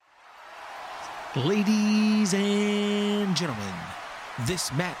Ladies and gentlemen, this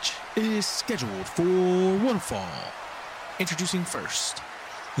match is scheduled for one fall. Introducing first,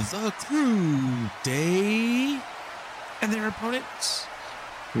 the Crew Day and their opponents,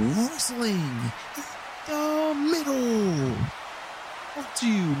 Wrestling the Middle. Up to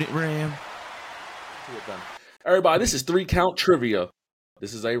you, Nick Ram. Everybody, this is 3 Count Trivia.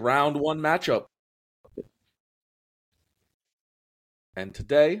 This is a round 1 matchup. And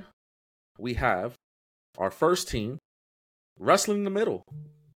today, we have our first team, Wrestling the Middle.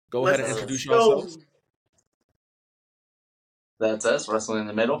 Go ahead and introduce yourselves. That's us, Wrestling in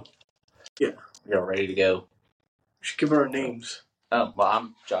the Middle. Yeah. We're ready to go. We should give our names. Oh, well,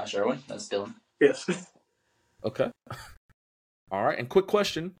 I'm Josh Irwin. That's Dylan. Yes. Okay. All right, and quick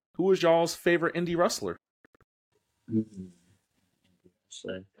question. Who is y'all's favorite indie wrestler?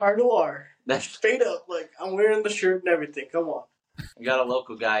 R2R. Straight up, like, I'm wearing the shirt and everything. Come on. We got a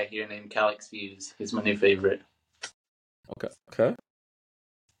local guy here named Calix Fuse. He's my new favorite. Okay.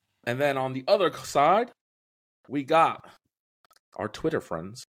 And then on the other side, we got our Twitter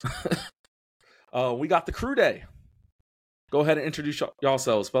friends. We got the Crew Day. Go ahead and introduce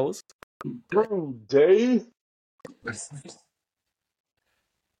yourselves, fellas. Crew Day. What's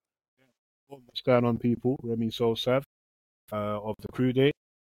going on, people? Remy Soul Sav of the Crew Day.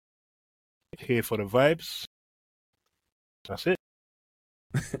 Here for the vibes. That's it.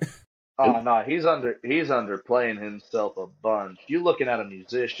 No, he's underplaying himself a bunch. You looking at a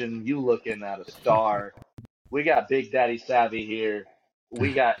musician, you looking at a star. We got Big Daddy Savvy here.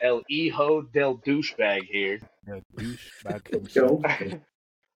 We got El Hijo del Douchebag here. Yeah, douchebag himself.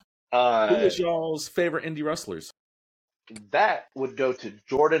 Who is y'all's favorite indie wrestlers? That would go to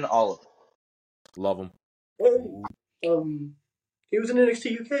Jordan Oliver. Love him. He was in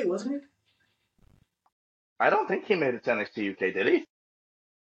NXT UK, wasn't he? I don't think he made it to NXT UK, did he?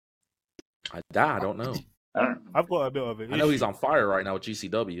 I don't know. I've got a bit of an I know he's on fire right now with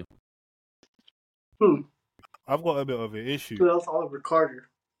GCW. I've got a bit of an issue. Who else? Oliver Carter.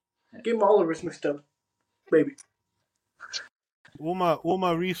 Get my Oliver's mixed up. Baby. All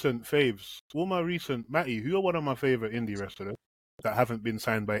my recent faves, Matty, who are one of my favorite indie wrestlers that haven't been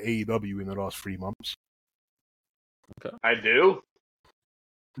signed by AEW in the last 3 months? Okay. I do.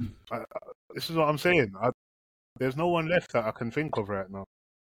 This is what I'm saying. There's no one left that I can think of right now.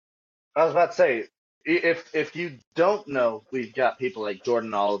 I was about to say, if you don't know, we've got people like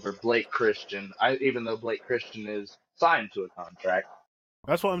Jordan Oliver, Blake Christian. Even though Blake Christian is signed to a contract.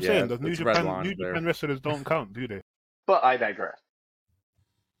 That's what I'm saying. The New Japan wrestlers don't count, do they? But I digress.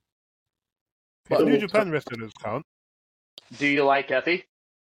 But New Japan wrestlers count. Do you like Effie?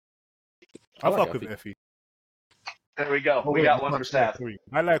 I fuck with Effie. There we go. We got one for Sav.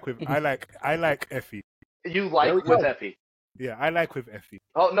 I like Effie. You like with Effie? Yeah, I like with Effie.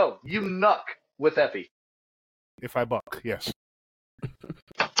 Oh no, you nuck with Effie. If I buck, yes.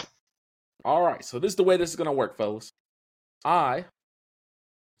 All right, so this is the way this is gonna work, fellas. I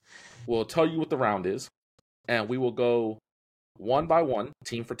will tell you what the round is, and we will go one by one,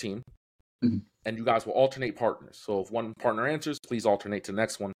 team for team, and you guys will alternate partners. So if one partner answers, please alternate to the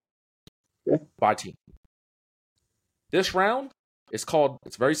next one by team. This round is called,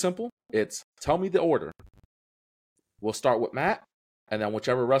 it's very simple. It's Tell Me the Order. We'll start with Matt, and then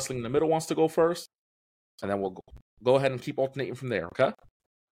whichever Wrestling in the Middle wants to go first, and then we'll go ahead and keep alternating from there, okay?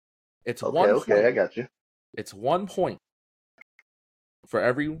 It's okay, 1 point. Okay, I got you. It's 1 point for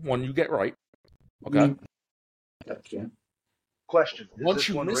every one you get right, okay? Gotcha. Question. Is Once this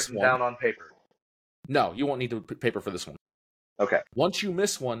you one miss written one, down on paper? No, you won't need the paper for this one. Okay. Once you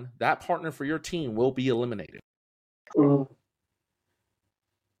miss one, that partner for your team will be eliminated. Mm.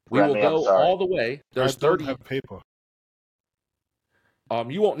 We will go all the way. There's 30. Have paper.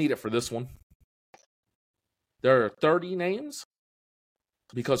 You won't need it for this one. There are 30 names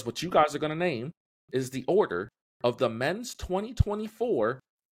because what you guys are going to name is the order of the men's 2024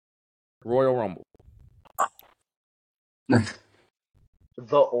 Royal Rumble.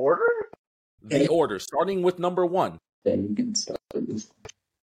 The order? The order, starting with number 1. Then you can start with this.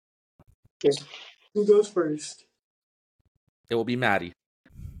 Okay. Who goes first? It will be Maddie.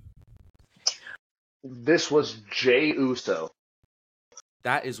 This was Jay Uso.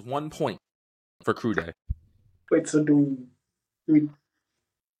 That is 1 point for Crew Day. Wait, so do we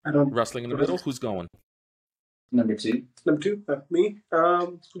I don't... Wrestling in the Middle, who's going? Number 2. Number 2? Me?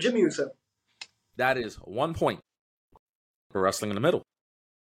 Jimmy Uso. That is 1 point for Wrestling in the Middle.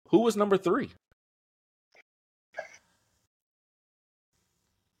 Who was number 3?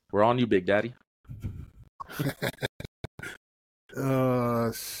 We're on you, Big Daddy.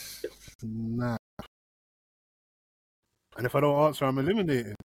 Nah. And if I don't answer, I'm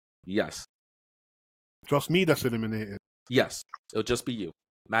eliminated. Yes. Just me that's eliminated. Yes, it'll just be you.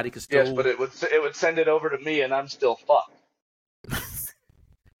 Maddie can still. Yes, but it would send it over to me, and I'm still fucked.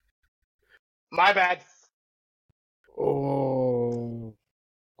 My bad. Oh,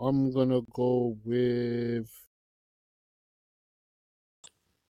 I'm gonna go with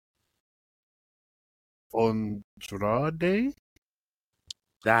Andrade.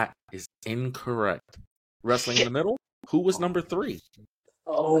 That is incorrect. Wrestling in the middle. Who was number 3?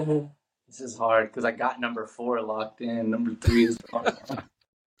 Oh, this is hard because I got number 4 locked in. Number 3 is hard.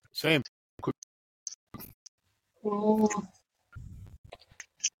 Same.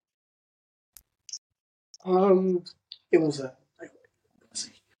 It was a.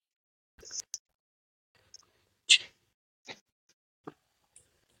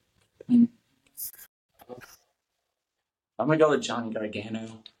 I'm gonna go with Johnny Gargano.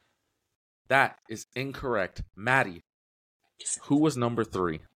 That is incorrect. Maddie, who was number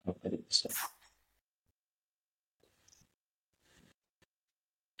 3?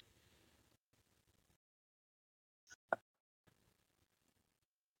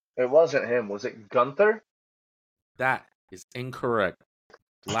 It wasn't him. Was it Gunther? That is incorrect.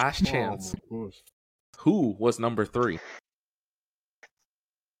 Last chance. Oh, Who was number 3?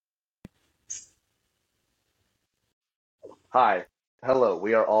 Hi. Hello.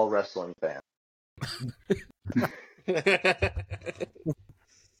 We are all wrestling fans.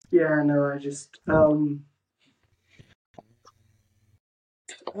 Yeah, no, I just no,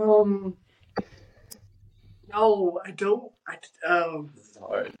 I don't. This is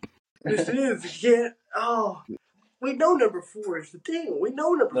hard. This is we know number 4 is the thing. We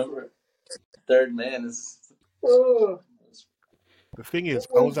know number 4. Third man is. The thing is,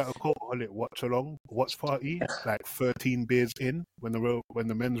 I was at a Cultaholic watch party, like 13 beers in when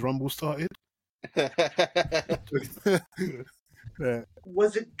the men's rumble started.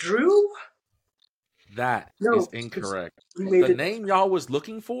 Was it Drew? That No, is incorrect. We made The it. name y'all was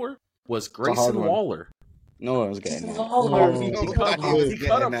looking for was a hard Grayson one. Waller. No one was getting that. He cut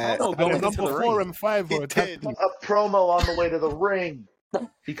a promo going And into number the 4 ring. and 5 were attacked. A promo on the way to the ring.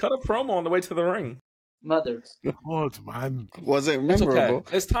 He cut a promo on the way to the ring. Mother. God, man. Was it It's memorable?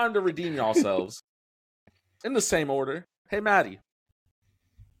 okay. It's time to redeem yourselves. In the same order. Hey, Maddie.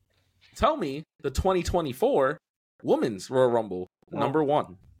 Tell me the 2024 Women's Royal Rumble number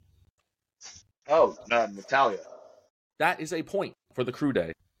 1. Oh, Natalia. That is a point for the Crew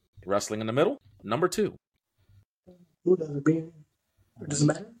Day. Wrestling in the middle, number 2. Who does it mean? Does it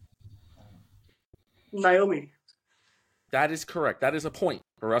matter? Naomi. That is correct. That is a point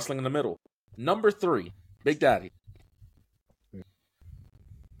for Wrestling in the middle. Number 3, Big Daddy.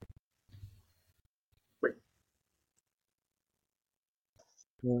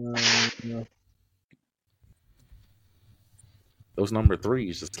 Those number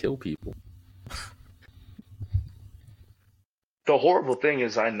 3s just kill people. The horrible thing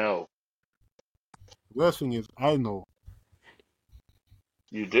is I know. The worst thing is, I know.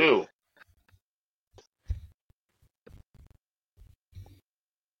 You do.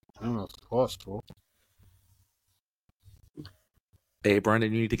 That's possible. Hey,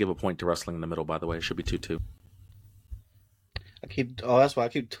 Brandon, you need to give a point to Wrestling in the middle, by the way. It should be 2-2. That's why I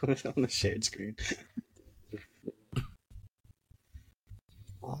keep doing it on the shared screen.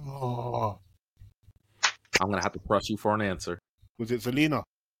 Oh. I'm going to have to press you for an answer. Was it Zelina?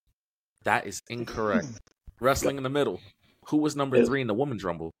 That is incorrect. Wrestling in the middle. Who was number 3 in the Women's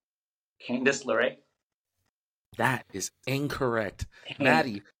Rumble? Candice LeRae. That is incorrect.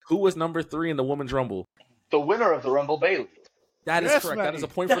 Maddie, who was number 3 in the Women's Rumble? The winner of the Rumble, Bailey. That is Yes, correct. Maddie. That is a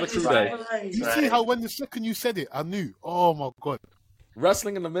point for the Crew Day. You see how when the second you said it, I knew. Oh my god.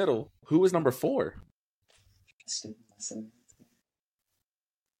 Wrestling in the middle. Who was number 4?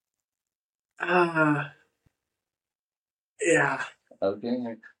 Yeah.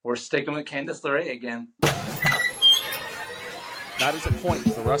 Okay. We're sticking with Candice LeRae again. That is a point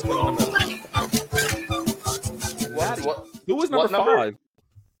for Wrestling in the middle. Maddie, who was number 5?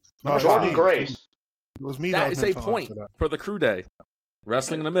 No, Jordan Grace. It was me. That is a meant to point answer that. for the Crew Day.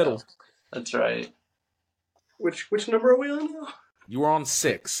 Wrestling in the middle. That's right. Which number are we on now? You are on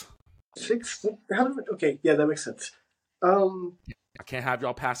 6. 6? Okay, yeah, that makes sense. I can't have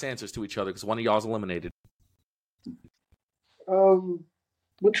y'all pass answers to each other because one of y'all is eliminated.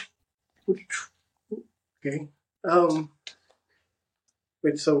 Which okay.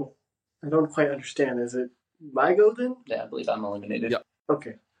 Wait, so I don't quite understand. Is it my go then? Yeah, I believe I'm eliminated. Yep.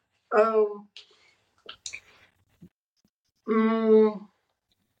 Okay.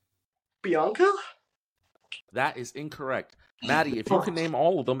 Bianca? That is incorrect. Maddie, if you can name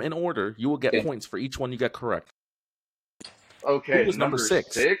all of them in order, you will get points for each one you get correct. Okay, Who was number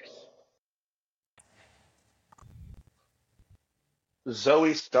 6?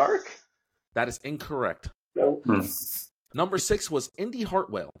 Zoe Stark? That is incorrect. No. Number 6 was Indy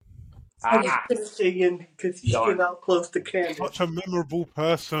Hartwell. I was gonna say Indy because he came out close to Candace. Such a memorable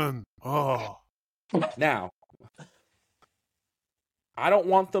person. Oh. Now, I don't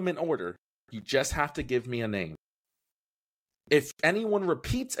want them in order. You just have to give me a name. If anyone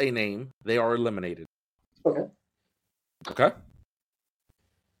repeats a name, they are eliminated. Okay. Okay?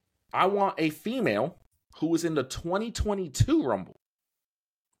 I want a female who was in the 2022 Rumble.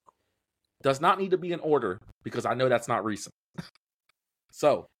 Does not need to be in order because I know that's not recent.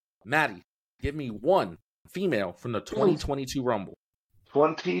 So, Maddie, give me one female from the 2022 Rumble.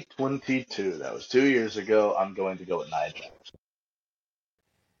 2022. That was 2 years ago. I'm going to go with Nia Jax.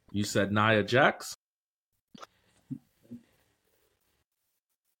 You said Nia Jax?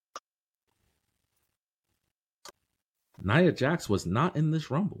 Nia Jax was not in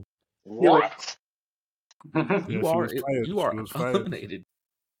this Rumble. What? You are eliminated.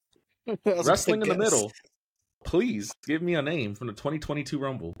 Wrestling in the middle. Please give me a name from the 2022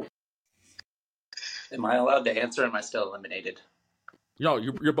 Rumble. Am I allowed to answer? Or am I still eliminated? No,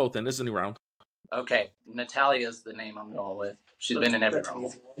 you're both in. This is a new round. Okay, Natalia's the name I'm going with. She's been in every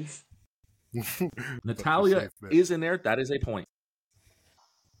Rumble. Natalia is in there. That is a point.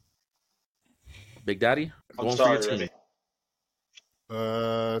 Big Daddy, I'm going sorry, for your team.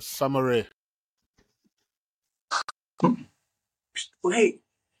 Remy. Summer Rae. Wait.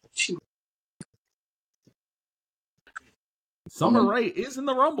 Summer Rae is in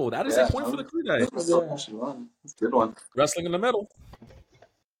the Rumble. That is a point for the Crew Day. She won. That's a good one. Wrestling in the middle.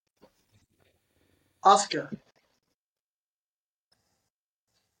 Oscar.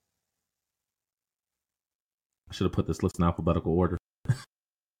 I should have put this list in alphabetical order.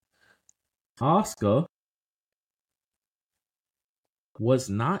 Asuka was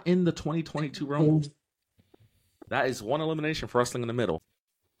not in the 2022 Rumble. That is one elimination for Wrestling in the middle.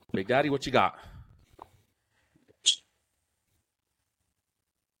 Big Daddy, what you got?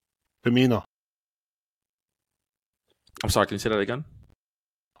 Tamina. I'm sorry, can you say that again?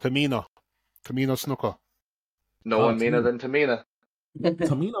 Tamina Snuka. No one meaner than Tamina.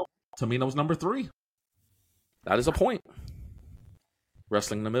 Tamina was number 3. That is a point.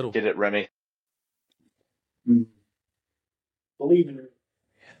 Wrestling in the middle. Get it, Remy. Believe in her.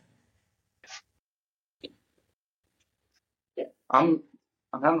 Yeah, I'm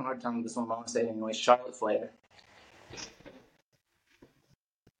having a hard time with this one, but I'm going to say it anyway. Charlotte Flair.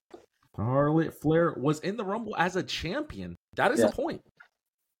 Charlotte Flair was in the Rumble as a champion. That is a point.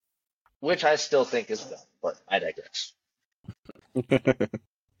 Which I still think is dumb, but I digress.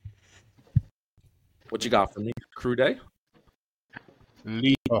 What you got for me, Crew Day?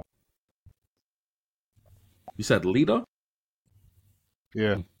 Lita. You said Lita?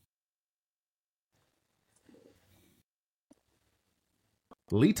 Yeah.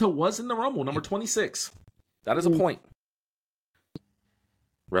 Lita was in the Rumble, number 26. That is a point.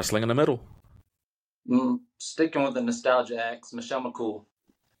 Wrestling in the middle. Sticking with the nostalgia acts, Michelle McCool.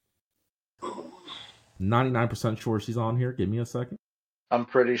 99% sure she's on here. Give me a second. I'm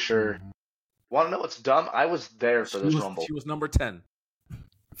pretty sure. Want to know what's dumb? I was there for this Rumble. She was number 10.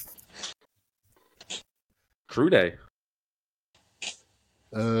 Crew Day.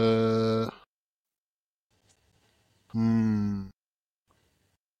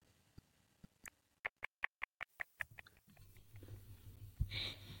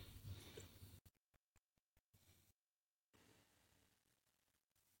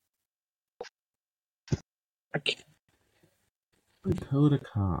 Dakota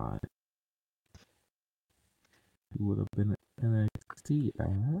Kai. Who would have been at NXT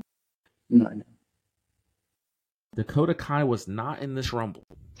at? No, I know. Dakota Kai was not in this Rumble.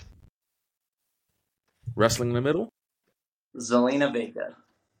 Wrestling in the middle? Zelina Vega.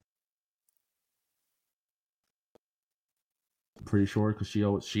 I'm pretty sure because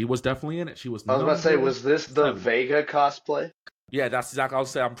she was definitely in it. She was. I was about to say, was this the Vega cosplay? Yeah, that's exactly what I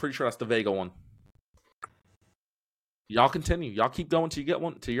was saying. I'm pretty sure that's the Vega one. Y'all continue. Y'all keep going till you get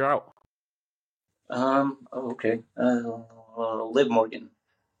one. Till you're out. Oh, okay. Liv Morgan.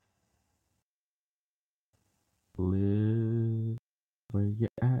 Liv, where you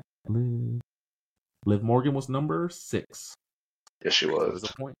at, Liv? Liv Morgan was number 6. Yes, she That was. was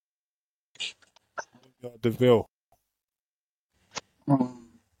a point. DeVille.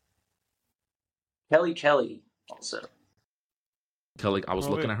 Kelly also. Kelly, I was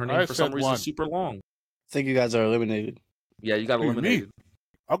looking at her I name for some said reason one. super long. I think you guys are eliminated. Yeah, you got Who, me? eliminated.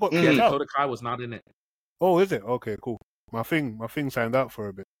 I got Yeah, kicked out. Dakota Kai was not in it. Oh, is it? Okay, cool. My thing signed out for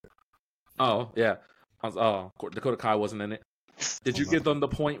a bit. Oh, yeah. Dakota Kai wasn't in it. Did you give them the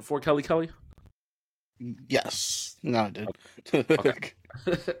point for Kelly? Yes. No, I did. Okay.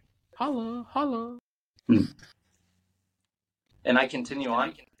 Holla. And I continue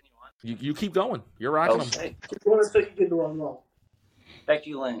on. You keep going. You're racking them. Okay. You want to say you get the one wrong?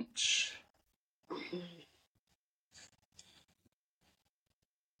 Becky Lynch.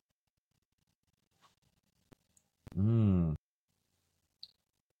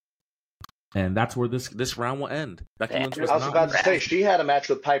 And that's where this round will end. Becky Lynch was I was not about to say she had a match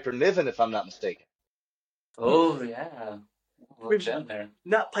with Piper Niven, if I'm not mistaken. Oh, yeah. Little gem there.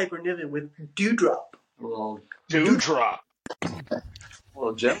 Not Piper Niven with Dewdrop. Little Dewdrop.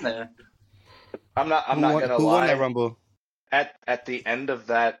 gem there. I'm not gonna Who won that lie. Rumble? At the end of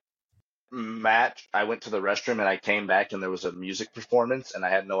that match, I went to the restroom and I came back and there was a music performance and I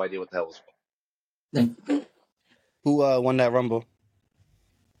had no idea what the hell was going on. Who won that Rumble?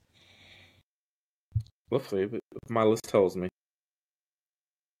 Let's see if my list tells me.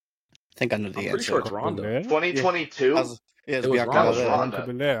 I think I know the I'm answer. pretty sure it's Ronda. Belair? 2022. It's It was Bianca Ronda. Belair. Ronda.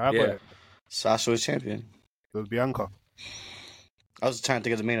 Bianca Belair. I got Yeah. it. Sasha was champion. It was Bianca. I was trying to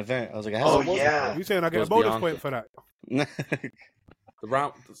think of the main event. I was like, Oh, hell, yeah. You saying I It get a was bonus Bianca. point for that? The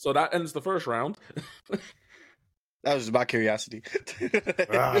round. So that ends the first round. That was just my curiosity.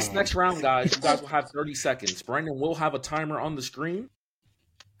 This next round, guys, you guys will have 30 seconds. Brandon will have a timer on the screen.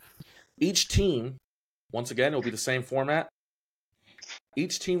 Each team, once again, it will be the same format.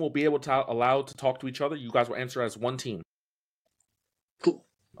 Each team will be able to allowed to talk to each other. You guys will answer as one team. Cool.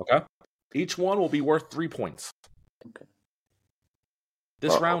 Okay. Each one will be worth 3 points. Okay.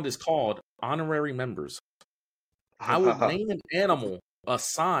 This round is called Honorary Members. I will name an animal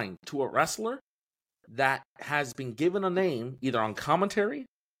assigned to a wrestler that has been given a name either on commentary,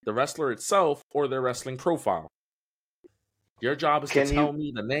 the wrestler itself, or their wrestling profile. Your job is to tell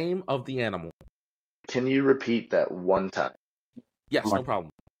me the name of the animal. Can you repeat that one time? Yes, no problem.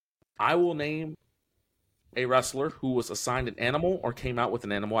 I will name a wrestler who was assigned an animal or came out with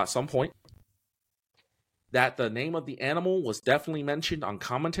an animal at some point. That the name of the animal was definitely mentioned on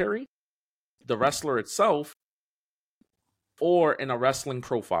commentary, the wrestler itself, or in a wrestling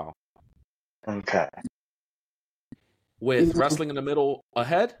profile. Okay. With wrestling in the middle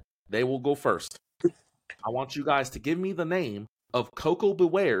ahead, they will go first. I want you guys to give me the name of Coco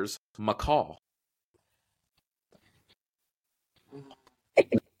Beware's macaw.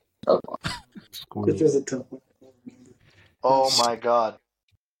 This is a tough one. Oh my God.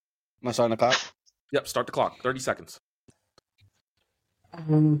 Am I starting the clock? Yep, start the clock. 30 seconds.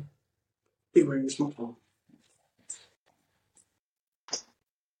 Beware your smartphone.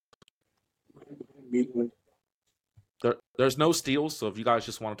 There's no steals, so if you guys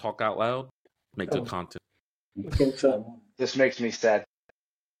just want to talk out loud, make good content. Okay, so This makes me sad.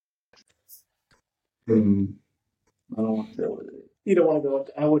 I don't want to go with it. you don't want to go with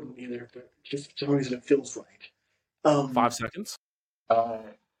I wouldn't either, but just for some reason it feels right. 5 seconds.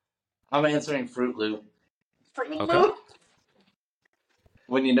 I'm answering Fruit Loop. Okay.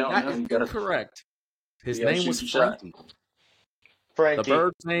 When you don't That know, is you gotta correct. His you gotta name was shoot your shot. Frankie. Frankie. The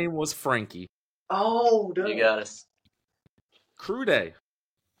bird's name was Frankie. Oh, You got us. Crew Day.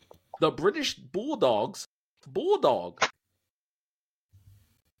 The British Bulldog's bulldog.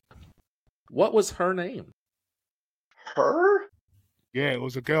 What was her name? Her? Yeah, it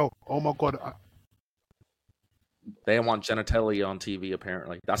was a girl. Oh my God. They didn't want genitalia on TV,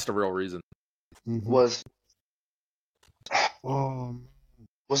 apparently. That's the real reason. Was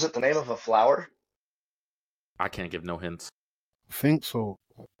it the name of a flower? I can't give no hints. I think so.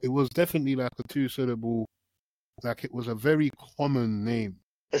 It was definitely like a 2-syllable. Like it was a very common name.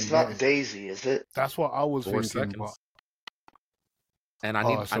 It's not Daisy, is it? That's what I was 4 thinking. seconds. But And I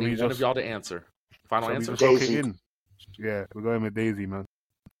need one of y'all to answer. Final so we answer? just lock it Daisy. in. Yeah, we're going with Daisy, man.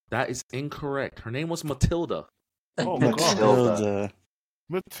 That is incorrect. Her name was Matilda. Oh my God. Matilda.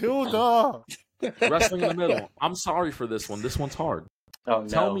 Matilda. Wrestling in the middle. I'm sorry for this one. This one's hard. Oh, no.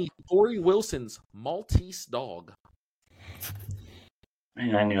 Tell me Tori Wilson's Maltese dog.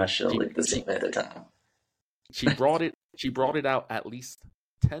 Man, I knew I should have leaked this ahead of time. She brought it out at least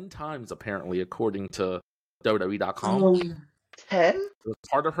 10 times, apparently, according to WWE.com. 10? It was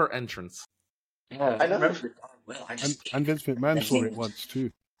part of her entrance. Yeah, I know. remember the dog well. I And, just and Vince McMahon saw it once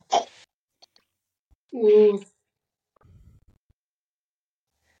too.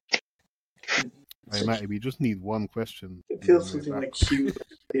 Hey, Matty, we just need one question. It feels something like cute.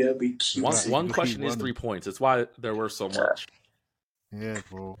 Yeah, it'd be cute. One Just question keep is running. 3 points. It's why there were so much. Yeah,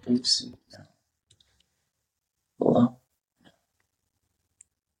 bro. Oops. No. Hello?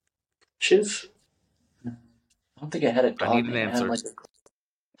 Shiz. I don't think I had a dog. I need an name. I had, answer. like,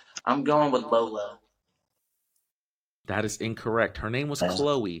 I'm going with Lolo. That is incorrect. Her name was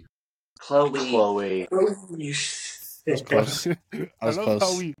Chloe. Chloe. Oh, you That's sick. close. I was love how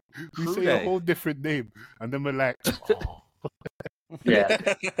close. we Crew say Day. a whole different name, and then we're like, oh. Yeah.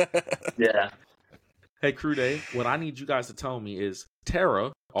 Yeah. Hey, Crew Day, what I need you guys to tell me is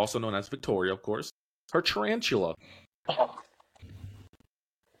Tara, also known as Victoria, of course, her tarantula.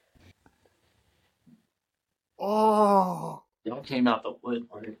 Oh. Y'all came out the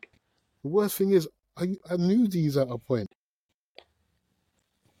woodwork. The worst thing is, I knew these at a point.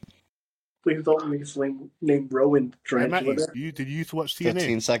 Please don't make us name Rowan Hey, Tarantula. Matty, did you used to watch TNA?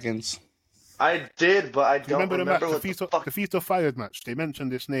 15 seconds. I did, but I Do you don't remember the match, remember what the fuck. the Feast of Fire match? They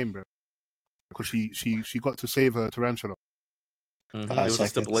mentioned this name, bro, because she got to save her tarantula. Mm-hmm. 5 It was a seconds.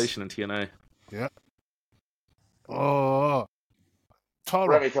 stipulation in TNA. Yeah. Oh, Tara.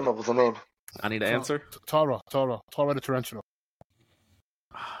 Remy, come up with a name. I need to answer. Tara the tarantula.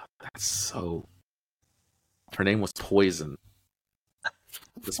 That's so. Her name was Poison.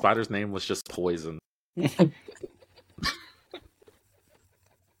 The spider's name was just Poison. Do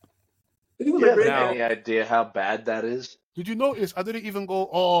you have Now- any idea how bad that is? Did you notice? I didn't even go,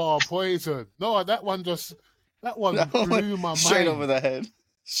 oh, poison. No, that one blew my Straight mind. over the head.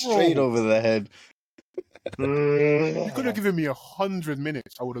 Straight Bro. over the head. You could have given me 100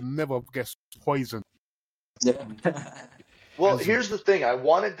 minutes. I would have never guessed poison. Yeah. Well, here's the thing. I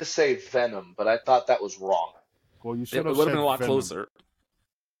wanted to say Venom, but I thought that was wrong. Well, you It should would have have said been a lot Venom. closer.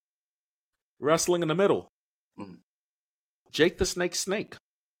 Wrestling in the middle. Mm. Jake the Snake.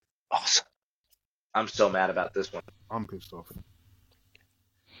 Awesome. I'm so mad about this one. I'm pissed off.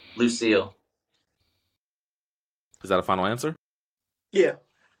 Lucille. Is that a final answer? Yeah.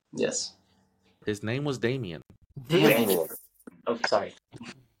 Yes. His name was Damien. Oh, sorry.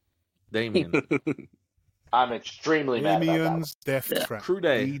 Damien. I'm extremely mad about that one. Damien's Death Yeah. Trap. Crew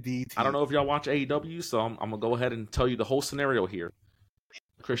Day. DDT. I don't know if y'all watch AEW, so I'm going to go ahead and tell you the whole scenario here.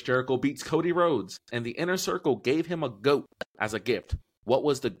 Chris Jericho beats Cody Rhodes, and the Inner Circle gave him a goat as a gift. What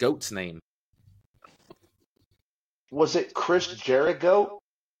was the goat's name? Was it Chris Jericho?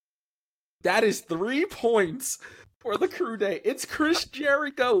 That is 3 points for the Crew Day. It's Chris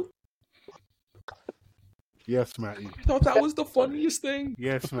Jericho. Yes, Matty. I thought that was the funniest thing.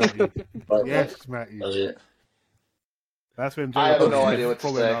 Yes, Matty. yes, Matty. That was it. That's when I have Jericho no was idea what to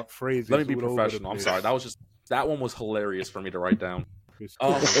throwing say. out phrases Let me be all over the professional. I'm place. sorry. That one was hilarious for me to write down.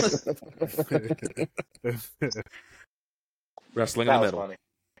 Wrestling in That the was middle. funny.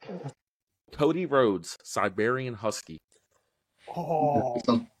 Cody Rhodes, Siberian Husky. Oh,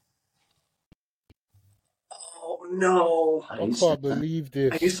 Oh no. I can't believe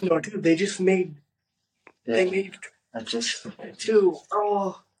this. I used to know too. They just made. They made I just. two.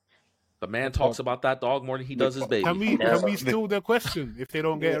 Oh. The man talks about that dog more than he does his baby. Can we steal their question if they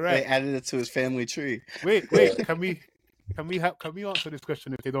don't get it They right? added it to his family tree. Wait. Can we answer this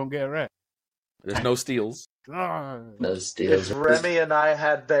question if they don't get it right? There's no steals. Ah. No steals. If Remy and I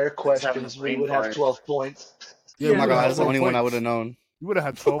had their questions, we would have 12 points. Yeah, Oh my we god, had that's the 12 only one I points. would have known. You would have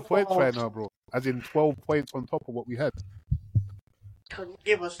had 12 points right now, bro. As in 12 points on top of what we had.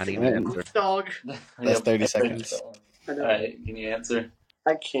 Give us I need two an answer. dog. That's 30 seconds. I All know. right, can you answer?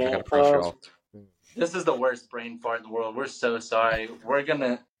 I I can't. gotta press y'all. This is the worst brain fart in the world. We're so sorry. We're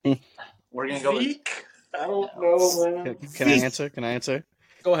gonna go with Zeke? I don't know, man. Can I answer? Can I answer?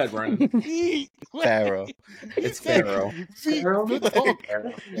 Go ahead, Brandon. Pharaoh. It's Pharaoh. Pharaoh? Good talk.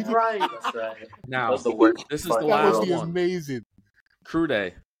 He's right. That's right. That Now, was the worst. this is fart the in That last was world. one. amazing. Crew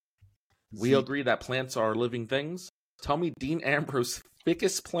Day. We agree that plants are living things. Tell me Dean Ambrose's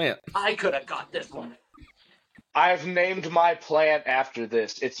thickest plant. I could have got this one. I've named my plant after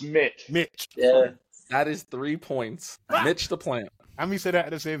this. It's Mitch. Mitch. Yeah. That is 3 points. Mitch the plant. And we said that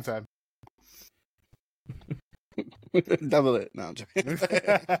at the same time. Double it. No, I'm joking.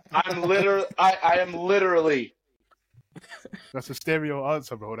 I am literally. That's a stereo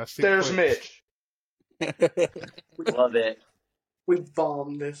answer, bro. That's 6 There's points. Mitch. Love it. We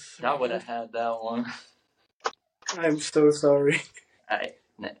bombed this. I would have had that one. I'm so sorry. All right.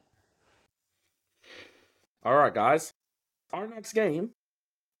 All right, guys. Our next game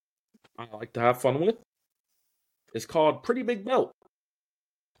I like to have fun with is called Pretty Big Belt.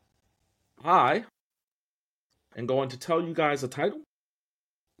 I am going to tell you guys a title,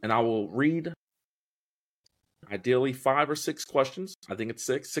 and I will read ideally 5 or 6 questions. I think it's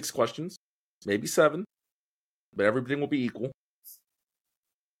 6 questions, maybe 7, but everything will be equal.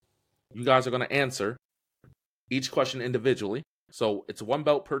 You guys are going to answer each question individually. So it's 1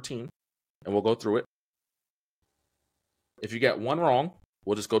 belt per team, and we'll go through it. If you get 1 wrong,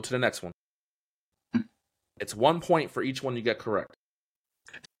 we'll just go to the next one. It's 1 point for each one you get correct.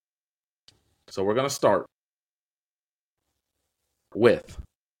 So we're going to start with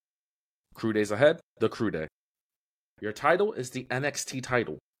Crew days ahead, the Crew Day. Your title is the NXT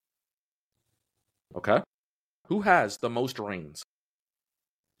title. Okay? Who has the most reigns?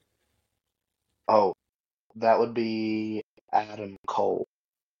 Oh, that would be Adam Cole.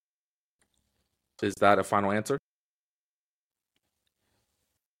 Is that a final answer?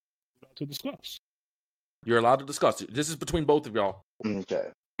 To discuss. You're allowed to discuss. This is between both of y'all. Okay.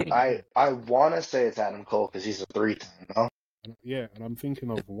 I want to say it's Adam Cole because he's a 3-time, no? Yeah, and I'm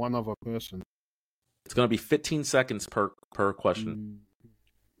thinking of one other person. It's going to be 15 seconds per question.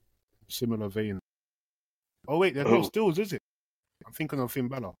 Similar vein. Oh, wait, there's no stills, is it? I'm thinking of Finn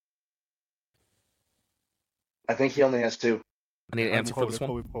Balor. I think he only has 2. I need an answer for this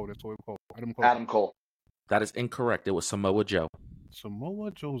one. Let's go with Cole. Adam Cole. That is incorrect. It was Samoa Joe.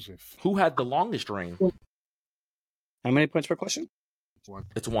 Samoa Joseph. Who had the longest reign? How many points per question? One.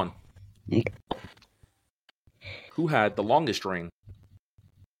 It's 1. Who had the longest reign?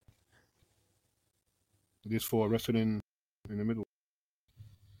 This for wrestling in the middle.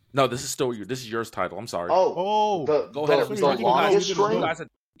 No, this is still you. This is yours title. I'm sorry. Oh, Go ahead. The longest reign?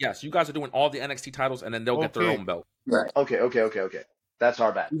 Yes, you guys are doing all the NXT titles, and then they'll get their own belt. Right. Okay. That's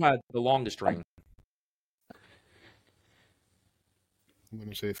our bad. Who had the longest reign? I'm going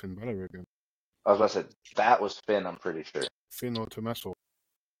to say Finn Balor again. I was about to say, that was Finn, I'm pretty sure. Finn or Tommaso.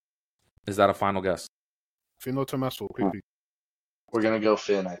 Is that a final guess? Finn or Tommaso, quickly. We're going to go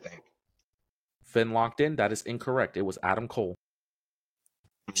Finn, I think. Finn locked in. That is incorrect. It was Adam Cole.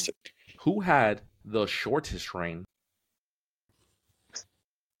 Who had the shortest reign?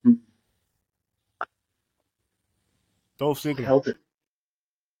 Dolph Ziggler. Help it.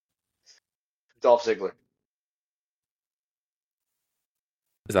 Dolph Ziggler.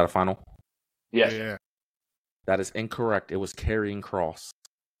 Is that a final? Yes. Yeah. That is incorrect. It was Karrion Kross.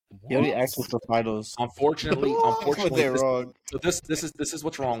 He only asked us for titles. Unfortunately, They're wrong. So this is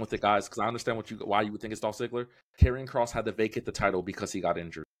what's wrong with it, guys. Because I understand why you would think it's Dolph Ziggler. Karrion Kross had to vacate the title because he got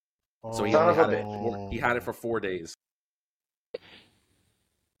injured. So he only had it. He had it for 4 days.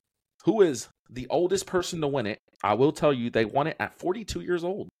 Who is the oldest person to win it? I will tell you, they won it at 42 years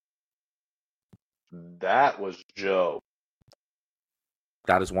old. That was Joe.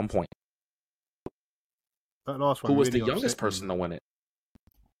 That is 1 point. That last one Who was really the youngest upset person me. to win it?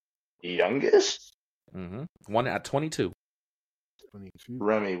 Youngest? Won it at 22. 22.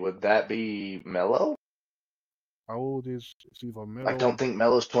 Remy, would that be Mello? How old is it's either Melo? I don't think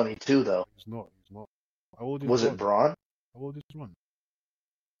Mello's 22, though. He's not. How old is Was Braun? it Braun? How old is Braun?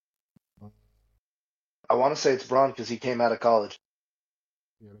 I want to say it's Braun because he came out of college.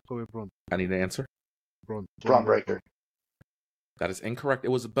 Yeah, let's go with Braun. I need an answer. Braun Breaker. That is incorrect. It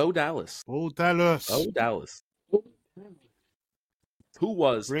was Bo Dallas. Bo Dallas. Bo Dallas. Who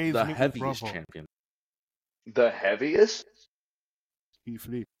was Brave the little heaviest brother. champion? The heaviest? Keith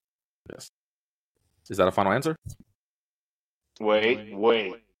Lee. Yes. Is that a final answer? Wait.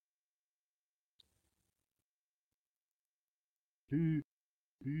 Who?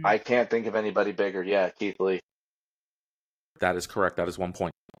 I can't think of anybody bigger. Yeah, Keith Lee. That is correct. That is 1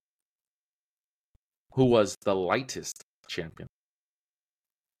 point. Who was the lightest champion?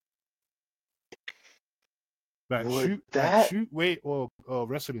 Like Would shoot, that- shoot weight or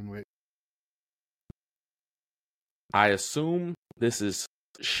wrestling weight? I assume this is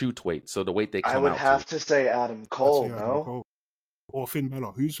shoot weight, so the weight they come I would out have to. to say Adam Cole, That's it, Adam no? Cole. Or Finn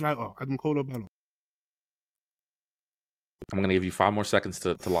Balor. Who's lighter? Adam Cole or Balor? I'm going to give you 5 more seconds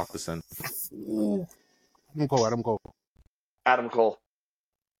to lock this in. Adam Cole. Adam Cole.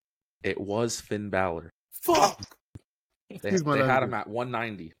 It was Finn Balor. Fuck! They Excuse my had him language. at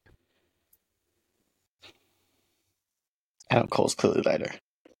 190. Adam Cole's clearly lighter.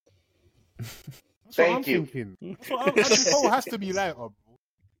 That's Thank what I'm you. thinking. Adam Cole has to be lighter, bro.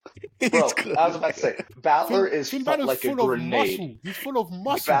 Bro, I was about to say, Balor is Finn cut Balor's like a full of grenade. muscle. He's full of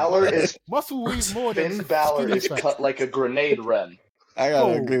muscle. Balor is muscle weighs more than Finn Balor skinny is fat. cut like a grenade, Ren. I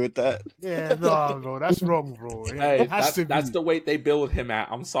gotta Oh. agree with that. Yeah, no, bro, that's wrong, bro. It Hey, has to that's be. the weight they build him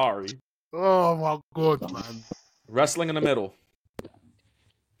at. I'm sorry. Oh my god, man. Wrestling in the middle.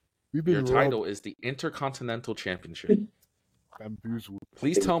 We've Your been title is the Intercontinental Championship. bamboozled.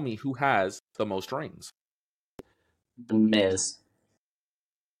 Please tell me who has the most reigns. The Miz.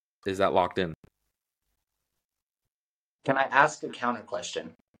 Is that locked in? Can I ask a counter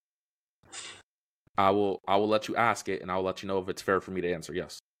question? I will let you ask it, and I'll let you know if it's fair for me to answer.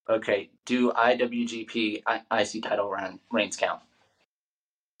 Yes. Okay, do IWGP IC title reigns count?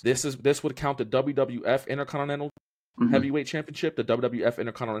 This would count the WWF Intercontinental Mhm. Heavyweight Championship, the WWF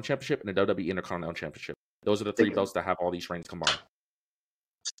Intercontinental Championship, and the WWE Intercontinental Championship. Those are the 3 belts that have all these reigns combined.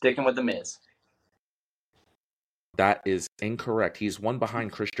 Sticking with the Miz. That is incorrect. He's one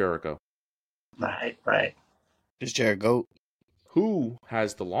behind Chris Jericho. Right. Is Jared GOAT? Who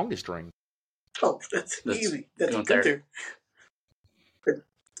has the longest reign? Oh, that's easy. That's Gunther. Gunther.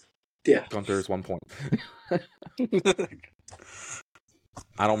 Yeah. Gunther is 1 point.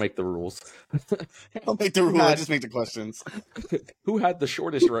 I don't make the rules. I'll make the rule. I just make the questions. Who had the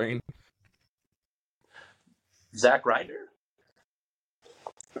shortest reign? Zack Ryder?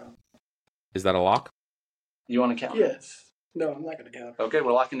 Is that a lock? You want to count? Yes. No, I'm not going to count. Okay,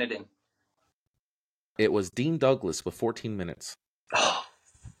 we're locking it in. It was Dean Douglas with 14 minutes.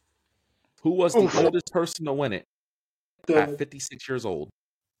 Who was the oldest person to win it at 56 years old?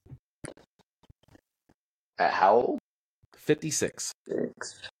 At how old? 56.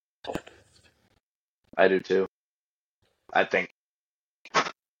 I do too. I think.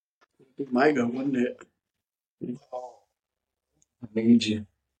 It might go, wouldn't it? I need you.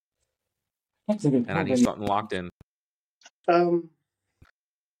 And I need something locked in.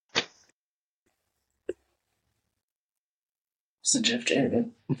 It's a Jeff Jarrett.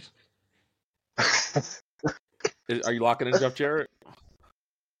 Are you locking in Jeff Jarrett?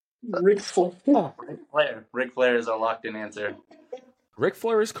 Ric Flair. Ric Flair is our locked-in answer. Ric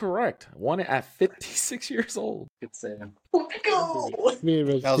Flair is correct. Won it at 56 years old. Good save. Go!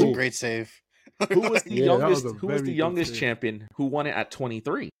 That was a great save. Who was the Yeah, that was youngest? a Who was very the good youngest save. champion who won it at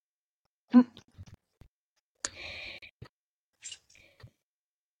 23?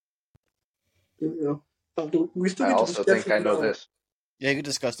 We still I get to also discuss think I it know now. this. Yeah, you can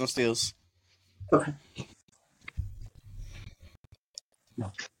discuss. No steals. Okay.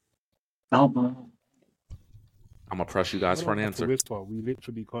 No. I'm gonna press you guys for an We don't have to answer. whisper. We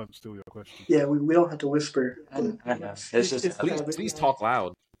literally can't steal your question. Yeah, we don't have to whisper. I know. It's just Please talk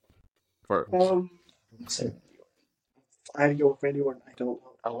loud. First. I go with Randy Orton. I don't know.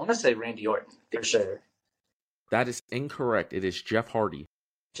 I want to say Randy Orton for sure. That is incorrect. It is Jeff Hardy.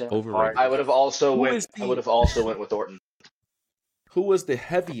 Jeff Overrated. Hardy. I would have also Who went. is the- I would have also went with Orton. Who was the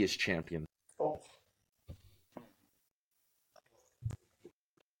heaviest champion? Oh.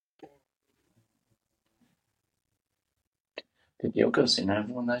 Did Yoko Cena have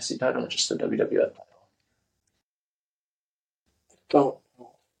one IC title or just the WWF title? Don't.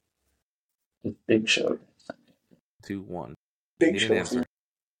 The Big Show. 2-1. Big Need an Show. answer.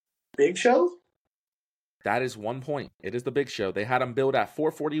 Big Show? That is 1 point. It is the Big Show. They had him billed at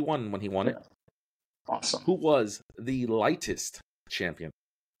 441 when he won it. Awesome. Who was the lightest champion?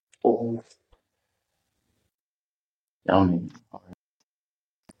 Oh. Yummy.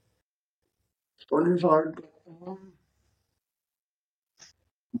 Orton's hard.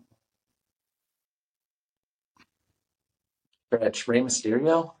 Stretch. Rey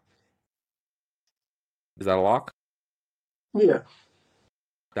Mysterio? Is that a lock? Yeah.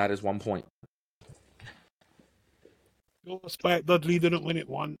 That is 1 point. No, Spike Dudley didn't win it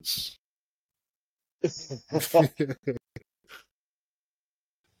once. What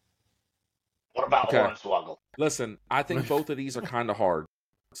about Okay. Hornswoggle? Listen, I think both of these are kind of hard.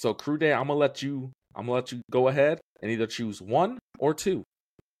 So Crew Day, I'm gonna let you go ahead and either choose 1 or 2.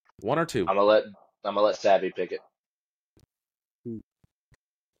 1 or 2. I'm gonna let Savvy pick it.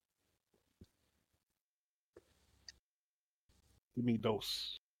 Give me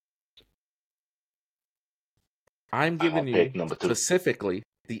those. I'm giving you pick number 2. specifically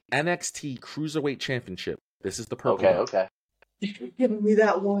the NXT Cruiserweight Championship. This is the purple Okay, one. okay. If you're giving me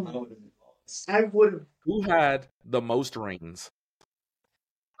that one, I would have. Who had the most reigns?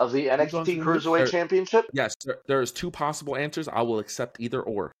 Of the NXT Cruiserweight There- Championship? Yes, there's 2 possible answers. I will accept either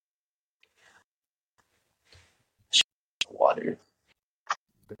or. Water.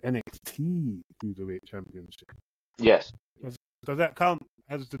 The NXT Cruiserweight Championship. Yes. Does that count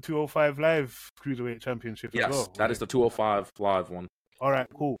as the 205 Live Cruiserweight Championship Yes, as well? that is the 205 live one. All right,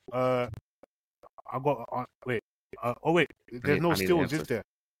 cool. I got. Wait. Wait. There's I no need an steals, answer. is there?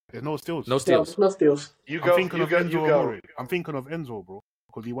 There's no steals. No No, steals. no steals. You I'm go. thinking You of go. Enzo You go. Amore. I'm thinking of Enzo, bro,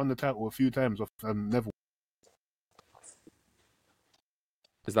 because he won the title a few times off Neville.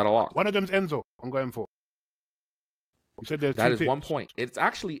 Is that a lock? One of them's Enzo. I'm going for. You said there's That two is 1 picks. point. It's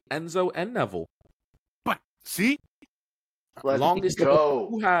actually Enzo and Neville. But see, Let's Longest go.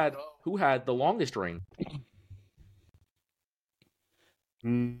 Who had the longest reign?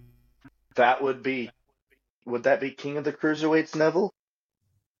 That would be. Would that be King of the Cruiserweights, Neville?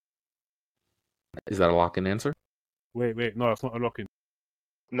 Is that a lock and answer? wait, no, it's not a lock-in.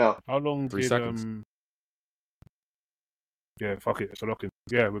 No. How long 3 did seconds. Yeah, fuck it, it's a lock-in.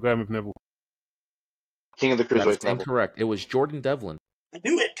 Yeah, we're going with Neville. King of the That is Cruiserweights, Neville. incorrect. It was Jordan Devlin. I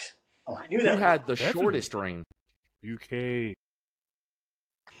knew it. Oh, I knew Who that. had the Devlin? shortest reign? UK.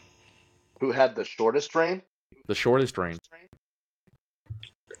 Who had the shortest reign? The shortest reign.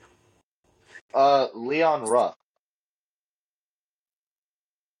 Leon Ruff.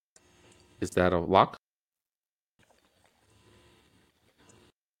 Is that a lock?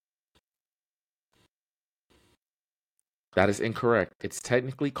 That is incorrect. It's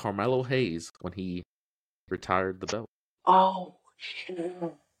technically Carmelo Hayes when he retired the belt. Oh, shit.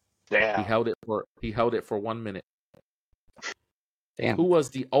 Damn. He held it for 1 minute. Damn. Who was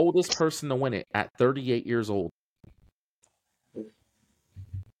the oldest person to win it at 38 years old?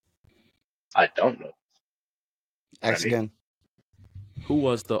 I don't know. Ask Ready? again. Who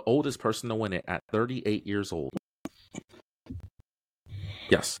was the oldest person to win it at 38 years old?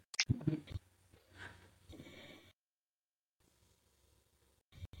 Yes.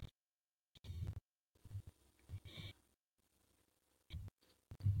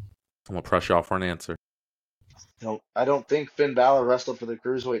 I'm going to press y'all for an answer. I don't think Finn Balor wrestled for the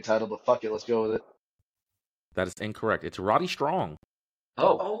Cruiserweight title, but fuck it, let's go with it. That is incorrect. It's Roddy Strong.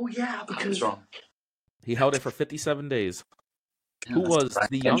 Oh, yeah, I because was wrong. He held it for 57 days. Yeah, Who that's was Brian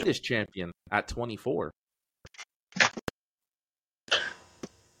the Kendrick. youngest champion at 24?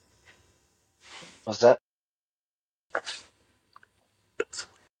 What's that?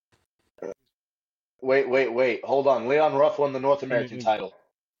 Wait. Hold on. Leon Ruff won the North American title.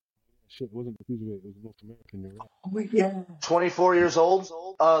 Shit, it wasn't the Cruiserweight, it was North American. You're right. oh yeah, 24 years old.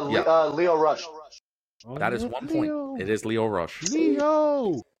 Leo Rush. Oh, That is yeah, 1 Leo. point. It is Leo Rush.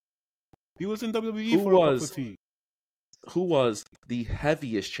 Leo. He was in WWE Who for a was- cup of tea. Who was the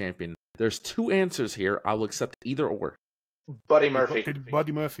heaviest champion? There's two answers here. I will accept either or. Buddy Murphy.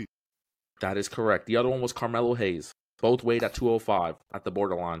 Buddy Murphy. That is correct. The other one was Carmelo Hayes. Both weighed at 205 at the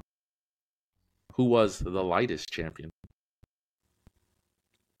borderline. Who was the lightest champion?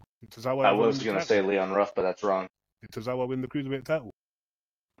 Tozawa I ever win was the going to title? say Leon Ruff, but that's wrong. Did Tozawa win the Cruiserweight title?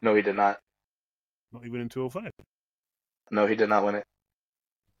 No, he did not. Not even in 205. No, he did not win it.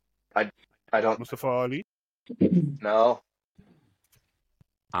 I don't Mustafa Ali. know.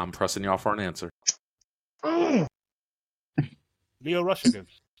 I'm pressing y'all for an answer. Leo Rush again.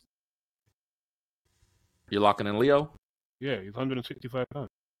 You're locking in Leo? Yeah, he's 165 pounds.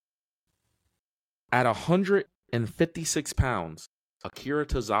 At 156 pounds, Akira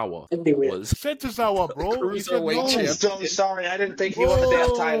Tozawa I knew it. was Said Tozawa, bro. He said Cruiserweight no. champ. I'm so sorry. I didn't think he won the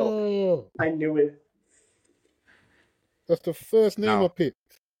damn title. Bro. I knew it. That's the first name No. I picked.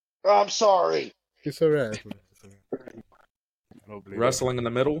 I'm sorry. It's alright. I don't believe wrestling in the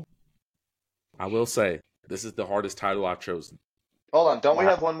middle. I will say, this is the hardest title I've chosen. Hold on. Don't we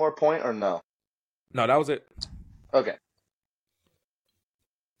Wow. have one more point or no? No, that was it. Okay.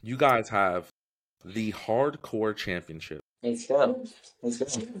 You guys have the Hardcore Championship. Let's go. Let's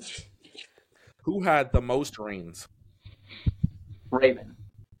go. Who had the most reigns? Raven.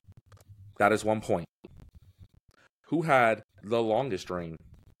 That is 1 point. Who had the longest reign?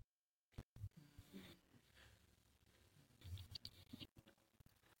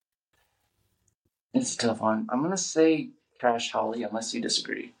 It's a tough one. I'm going to say Crash Holly unless you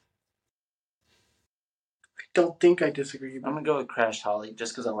disagree. I don't think I disagree. I'm going to go with Crash Holly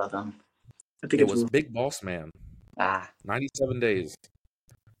just because I love him. I think It it's was Big Boss Man. 97 days.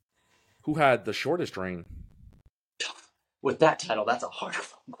 Who had the shortest reign? With that title, that's a hard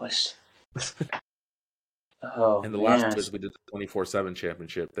fucking question. Oh, In the man. last quiz, we did the 24/7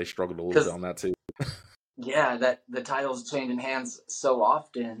 championship. They struggled a little 'Cause- bit on that too. Yeah, that the titles changing hands so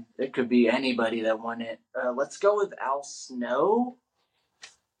often. It could be anybody that won it. Let's go with Al Snow.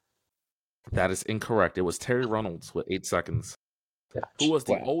 That is incorrect. It was Terry Reynolds with 8 seconds. Who was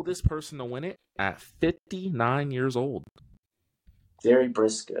the Wow. oldest person to win it at 59 years old? Jerry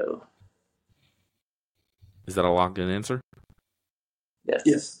Briscoe. Is that a locked-in answer? Yes.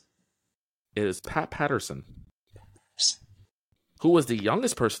 yes. It is Pat Patterson. Who was the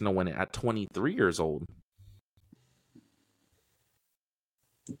youngest person to win it at 23 years old?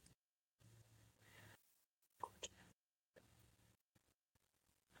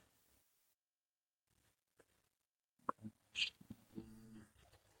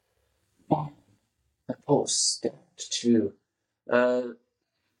 That poll stacked too.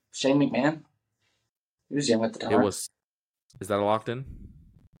 Shane McMahon. He was young at the time. It was. Is that a locked-in?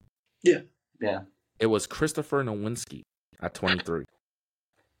 Yeah. It was Christopher Nowinski at 23.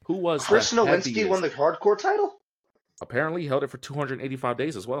 Who was Chris the Nowinski heaviest? won the hardcore title? Apparently, he held it for 285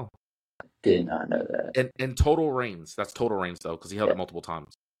 days as well. Did not know that. In total reigns. That's total reigns though, because he held it multiple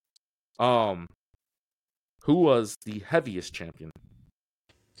times. Who was the heaviest champion?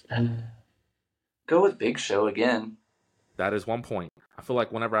 Go with Big Show again. That is 1 point. I feel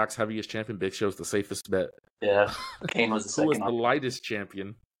like whenever I ask heaviest champion, Big Show's the safest bet. Yeah. Kane was the Who was second. the lightest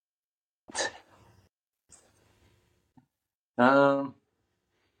champion?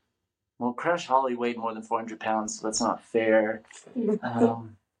 Well, Crash Holly weighed more than 400 pounds, so that's not fair.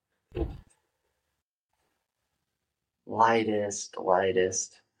 Lightest.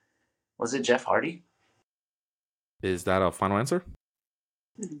 Was it Jeff Hardy? Is that a final answer?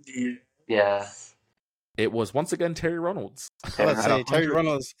 Yeah. It was once again Terry Reynolds. I was say Terry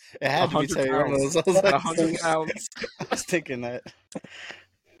Reynolds. It had to be 100 Terry pounds. Reynolds. I was At like, 100 pounds. I was thinking that.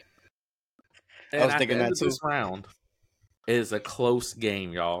 And I was at thinking the end that of too. this round is a close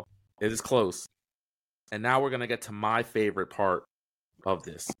game, y'all. It is close. And now we're going to get to my favorite part of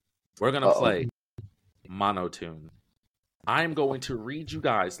this. We're going to play monotune. I'm going to read you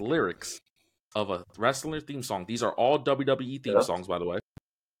guys lyrics of a wrestler theme song. These are all WWE theme songs, by the way.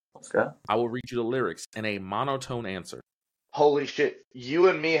 Let's go. I will read you the lyrics in a monotone answer. Holy shit. You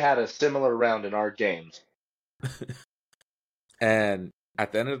and me had a similar round in our games. And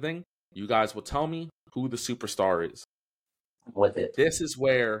at the end of the thing, you guys will tell me who the superstar is. With it. This is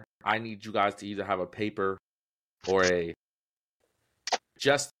where I need you guys to either have a paper or I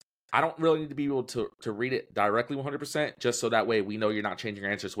don't really need to be able to read it directly 100%, just so that way we know you're not changing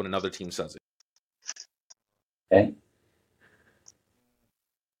your answers when another team says it. Okay.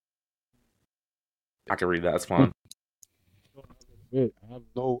 I can read that. That's fine. Wait, I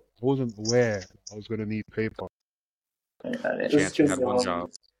wasn't aware I was gonna need paper. Chance, you had one job.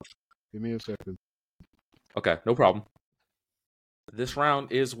 Give me a second. Okay, no problem. This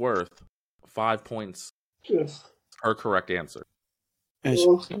round is worth 5 points per correct answer.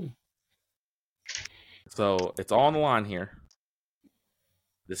 So it's all on the line here.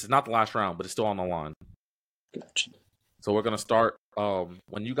 This is not the last round, but it's still on the line. Gotcha. So we're gonna start.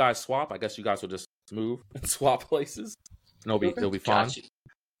 When you guys swap, I guess you guys will just move and swap places. And it'll be fine. Gotcha.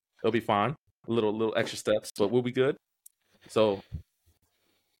 It'll be fine. A little extra steps, but we'll be good. So,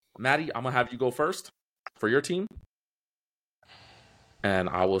 Maddie, I'm gonna have you go first for your team, and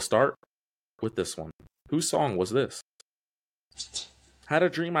I will start with this one. Whose song was this? Had a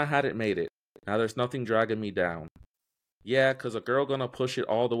dream, I had it, made it. Now there's nothing dragging me down. Yeah, 'cause a girl gonna push it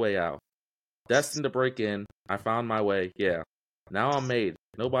all the way out. Destined to break in, I found my way, yeah. Now I'm made,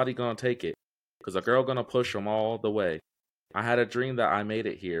 nobody gonna take it. 'Cause a girl gonna push 'em all the way. I had a dream that I made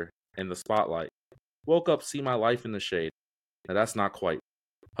it here, in the spotlight. Woke up, see my life in the shade. Now that's not quite.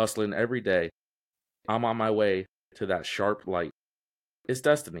 Hustling every day. I'm on my way to that sharp light. It's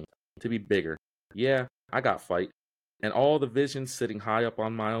destiny, to be bigger. Yeah, I got fight. And all the visions sitting high up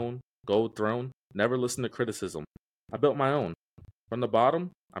on my own gold throne, never listen to criticism. I built my own. From the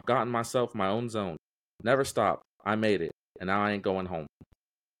bottom, I've gotten myself my own zone. Never stop. I made it, and now I ain't going home.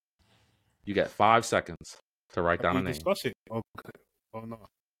 You get 5 seconds to write down a name. Discuss it. Okay. Oh no.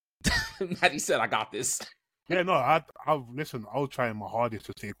 Maddie said, "I got this." Yeah, no. Listen. I was trying my hardest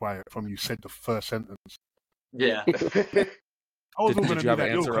to stay quiet from you said the first sentence. Yeah. I was Did all gonna you be have an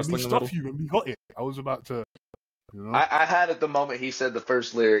like, yo, answer can we wrestling in the stop middle? you? And we got it. I was about to, I had it the moment he said the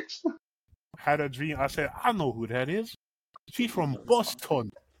first lyrics. had a dream. I said, I know who that is. She's from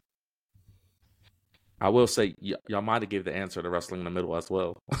Boston. I will say, y'all might have gave the answer to wrestling in the middle as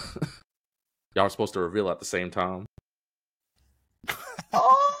well. Y'all were supposed to reveal at the same time.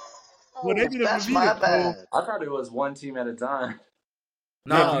 Oh, Well, they didn't that's reveal my it, bad. I thought it was one team at a time.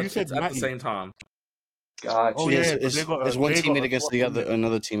 No, Yeah, you it's said at the Matty. same time. Gotcha. Oh, It's, yeah, it's, they got a- it's one they got teammate a against swap in there.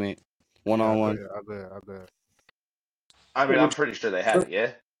 another teammate, one on one. I bet. I mean, I'm pretty sure they had it,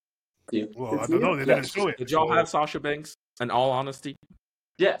 yeah? Well, I don't know. They didn't show it. Did y'all have Sasha Banks? In all honesty,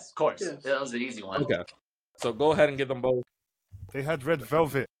 Yes, of course. Yes. That was the easy one. okay. So go ahead and give them both. They had Red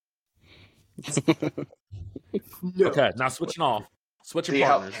Velvet. No. Okay, now switching off, switching The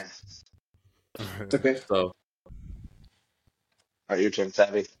partners. Outcasts. Okay. So, Are your turn,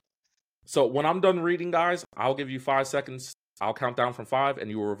 Savvy? so when I'm done reading, guys, I'll give you 5 seconds. I'll count down from 5, and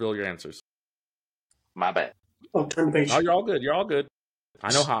you will reveal your answers. My bad. Oh, turn the page. Oh, you're all good. You're all good.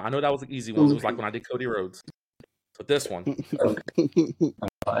 I know that was an easy one. It was like when I did Cody Rhodes. But this one,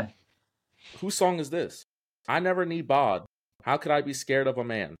 Bye. whose song is this? I never need bod. How could I be scared of a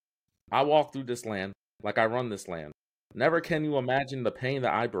man? I walk through this land like I run this land. Never can you imagine the pain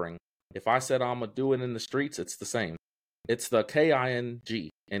that I bring. If I said I'ma do it in the streets, it's the same. It's the K-I-N-G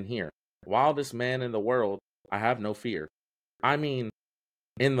in here. Wildest man in the world, I have no fear. I mean,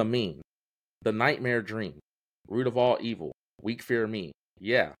 in the mean. The nightmare dream. Root of all evil. Weak fear me.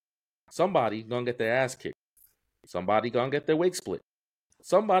 Yeah. Somebody gonna get their ass kicked. Somebody gonna get their wig split.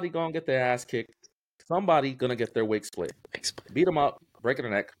 Somebody gonna get their ass kicked. Somebody gonna get their wig split. Beat him up, break his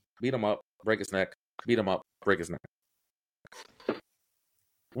neck. Beat him up, break his neck. Beat him up, break his neck.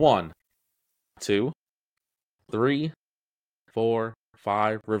 1, 2, 3, 4,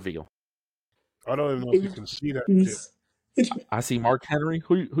 5. Reveal. I don't even know if you can see that shit. I see Mark Henry.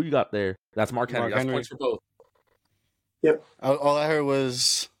 Who you got there? That's Mark Henry. That's points for both. Yep. All I heard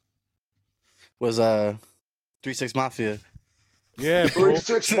was 3-6 Mafia. Yeah, bro.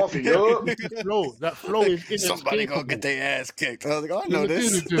 3-6 Mafia. That flow is inescapable. Somebody gonna get their ass kicked. I was like, oh, I know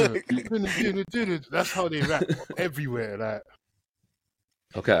this. That's how they rap everywhere. Like,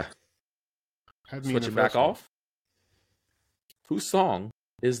 Okay. had me Switching back off. Whose song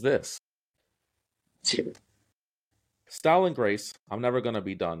is this? Style and grace, I'm never gonna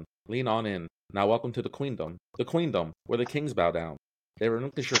be done. Lean on in. Now welcome to the queendom. The queendom, where the kings bow down. They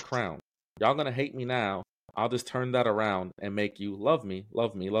relinquish your crown. Y'all gonna hate me now. I'll just turn that around and make you love me,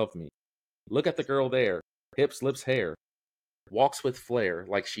 love me, love me. Look at the girl there. Hips, lips, hair. Walks with flair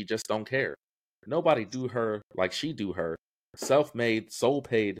like she just don't care. Nobody do her like she do her. Self-made, soul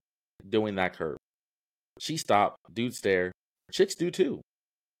paid, doing that curve. She stop, dude stare. Chicks do too.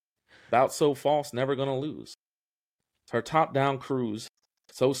 Bout so false, never gonna lose. Her top-down cruise,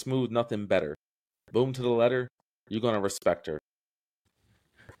 so smooth, nothing better. Boom to the letter, you're gonna respect her.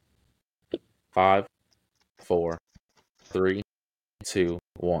 5, 4, 3, 2,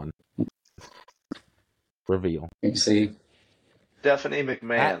 1. Reveal. You see, Stephanie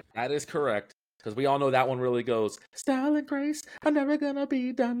McMahon. That is correct. Because we all know that one really goes, style and grace, I'm never gonna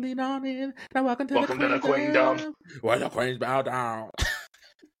be done, lean on in. Now welcome to the queendom. Where the queens bow down.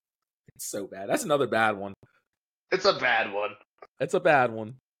 It's so bad. That's another bad one. It's a bad one. It's a bad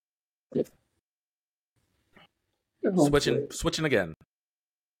one. Switching again.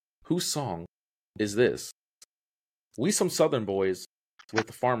 Whose song is this? We some Southern boys with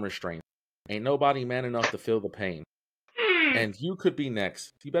the farmer's strength. Ain't nobody man enough to feel the pain. And you could be next.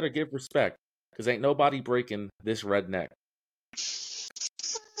 You better give respect, because ain't nobody breaking this redneck.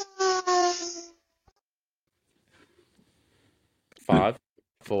 5,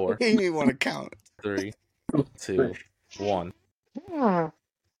 4. He didn't even want to count. 3, 2, 1. All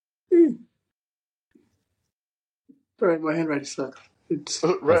right, my handwriting sucks.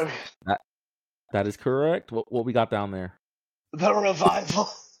 That is correct. What we got down there? The Revival.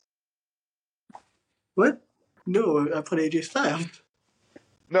 What? No, I put AJ Styles.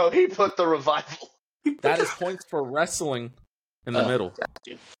 No, he put The Revival. That is points for wrestling in the middle.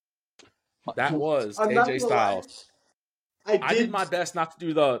 That was AJ Styles. I did my best not to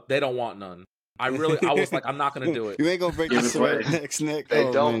do the they don't want none. I was like, I'm not going to do it. You ain't going to break this next, Nick. They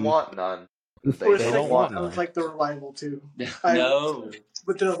don't want none. They don't want none. I was like The Revival, too. No.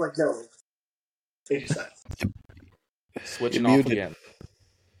 But then I was like, no. AJ Styles. Switching off again.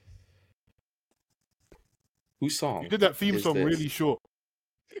 Whose song? You did that theme song really short.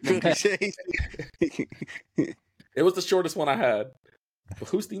 It was the shortest one I had. But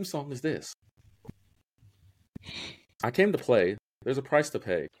whose theme song is this? I came to play. There's a price to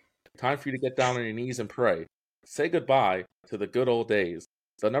pay. Time for you to get down on your knees and pray. Say goodbye to the good old days.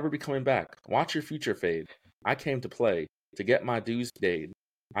 They'll never be coming back. Watch your future fade. I came to play, to get my dues paid.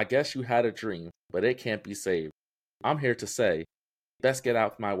 I guess you had a dream, but it can't be saved. I'm here to say, best get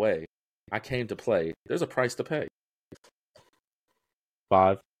out my way. I came to play. There's a price to pay.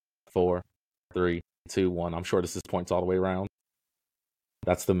 5, 4, 3, 2, 1. I'm sure this is points all the way around.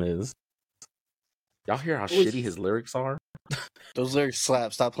 That's The Miz. Y'all hear how shitty his lyrics are? Those lyrics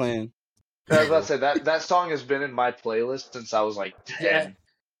slap. Stop playing. I was about to say, that song has been in my playlist since I was like 10.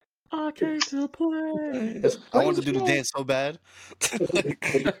 I came to play. I wanted to do the dance so bad.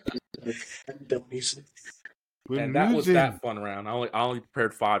 And that was that fun round. I only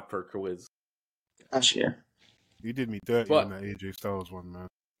prepared 5 per quiz. Last year. You did me dirty on that AJ Styles one, man.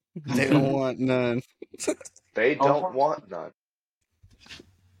 They don't want none. They don't want none.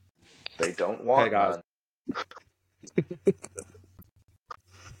 They don't want none.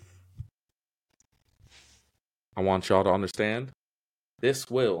 I want y'all to understand, this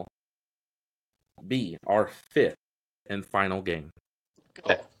will be our 5th and final game.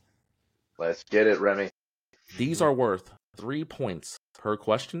 Okay. Let's get it, Remy. These are worth 3 points per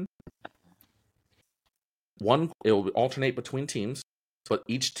question. It will alternate between teams, but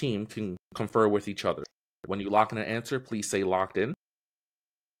each team can confer with each other. When you lock in an answer, please say locked in.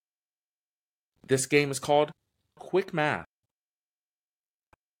 This game is called Quick Math.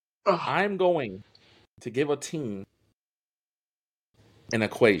 I'm going to give a team an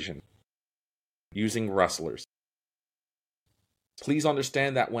equation using wrestlers. Please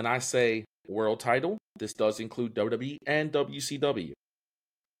understand that when I say world title, this does include WWE and WCW.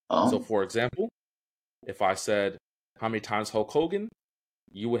 So, for example, if I said how many times Hulk Hogan,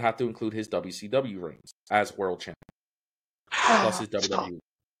 you would have to include his WCW reigns as world champion, plus his WWE.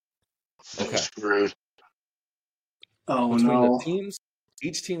 Okay. Screwed. Between the teams,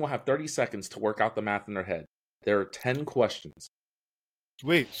 each team will have 30 seconds to work out the math in their head. There are 10 questions.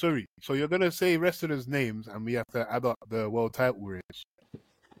 Wait, sorry. So you're gonna say wrestlers' names, and we have to add up the world title race.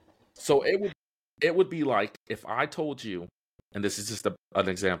 So it would be like if I told you, and this is just an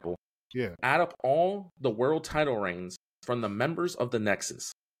example. Yeah. Add up all the world title reigns from the members of the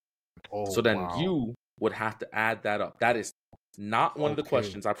Nexus. Oh, So then wow. you would have to add that up. That is not one of the Okay.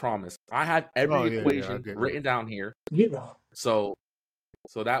 questions, I promise. I have every Oh, yeah, I equation get written down here. Yeah. So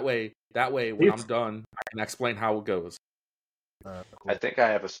that way when I'm done, I can explain how it goes. Cool. I think I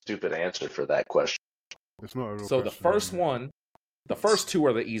have a stupid answer for that question. It's not a real So the question, first man. one, the first two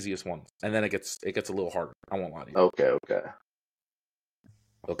are the easiest ones, and then it gets a little harder. I won't lie to you. Okay.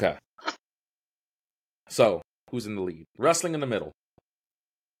 Okay. So, who's in the lead? Wrestling in the middle.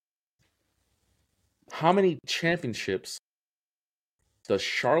 How many championships does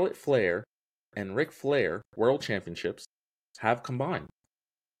Charlotte Flair and Ric Flair World Championships have combined?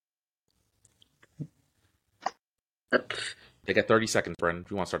 They get 30 seconds, Brendan,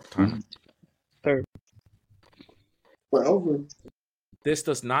 if you want to start the timer. We're over. This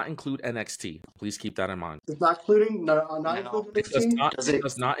does not include NXT. Please keep that in mind. It's not including It does NXT? not, it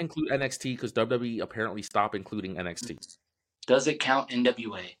does not include NXT because WWE apparently stopped including NXT. Does it count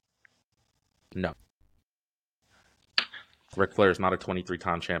NWA? No. Ric Flair is not a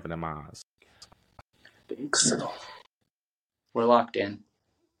 23-time champion in my eyes. I think so. We're locked in.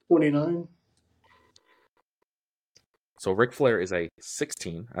 29. So Ric Flair is a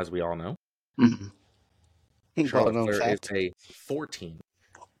 16, as we all know. Mm-hmm. Charlotte Well-known Flair is fact. a 14.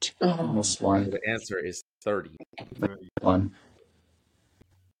 Almost one. The answer is 30. One.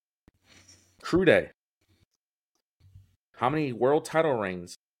 Crew Day. How many world title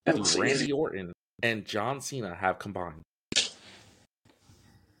reigns do Randy Orton and John Cena have combined?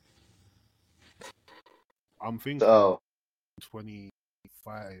 I'm thinking So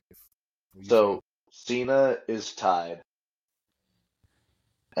 25. Cena is tied,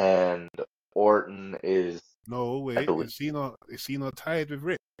 and Orton is. No, I wait. believe- Is Cena tied with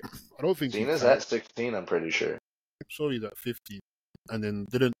Rick? I don't think Cena's he's tied. at 16. I'm pretty sure. Sorry, that 50. And then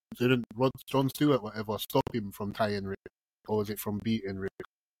didn't John Stewart whatever stop him from tying Rick, or was it from beating Rick?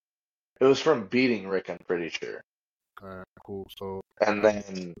 It was from beating Rick. I'm pretty sure. Cool. So And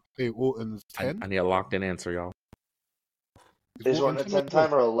then hey, Orton's 10. I need a locked-in answer, y'all. is Orton a 10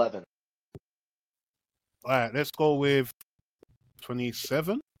 time or 11? All right, let's go with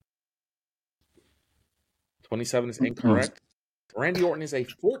 27. 27 is incorrect. Randy Orton is a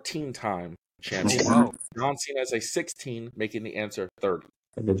 14-time champion. Oh, wow. John Cena is a 16, making the answer 30.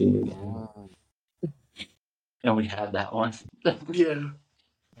 And we had that one. Yeah.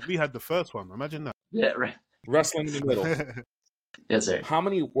 We had the first one. Imagine that. Yeah, right. Wrestling in the middle. Yes, sir. How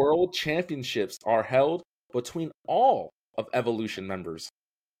many world championships are held between all of Evolution members?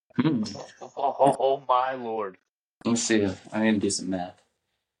 Oh my lord! Let me see. I need to do some math.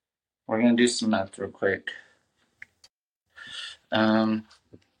 We're gonna do some math real quick. And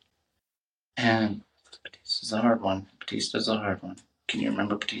Batista's a hard one. Can you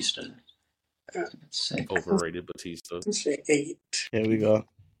remember Batista? Let's see. Overrated Batista. Let's say 8. Here we go. I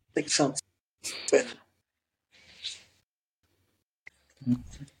think it sounds better.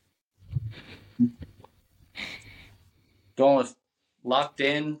 Going with locked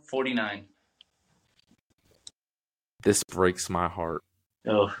in 49. This breaks my heart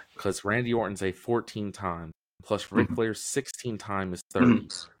Oh, because Randy Orton's a 14-time, plus Ric Flair's 16-time is 30,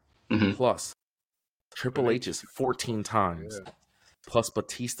 plus Triple H is 14 times, plus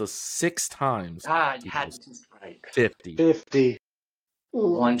Batista 6 times. you had equals to right. 50. 50.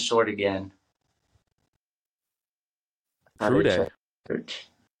 One short again. Crew Day. 13.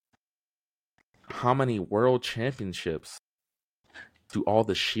 How many world championships do all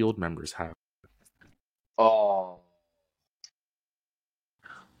the Shield members have? Oh,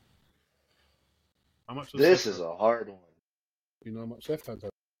 How much does this Seth is have? a hard one. You know how much Seth has?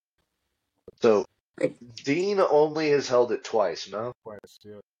 So, Dean only has held it twice, no? Twice,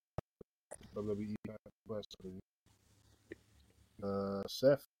 yeah. WWE twice.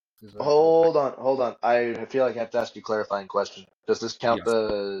 Seth is Hold on. I feel like I have to ask you a clarifying question. Does this count Yes.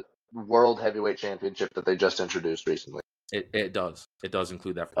 the World Heavyweight Championship that they just introduced recently? It does. It does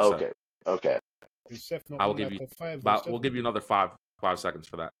include that for Seth. Okay. Is Seth not I will on give like you top 5? But we'll give you another 5 seconds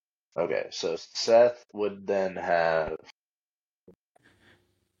for that. Okay, so Seth would then have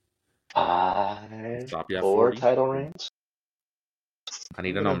 5 Stop you at 4 40. title reigns? I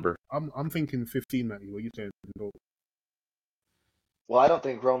need a number. I'm thinking 15, Matty. What you saying? No. Well, I don't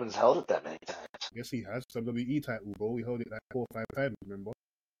think Roman's held it that many times. Yes, he has. WWE title, bro. He held it like 4 or 5 times, remember?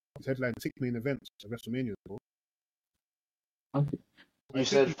 He's headlined 6 main events at WrestleMania, bro. You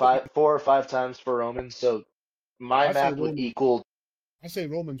said 4 or 5 times for Roman, so My I say math would Roman. equal. I say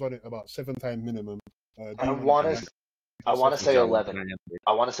Roman's on it about 7 times minimum. I want to say 11.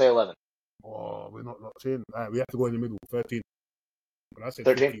 I want to say 11. Oh, we're not locked in. All right, we have to go in the middle. 13. But I said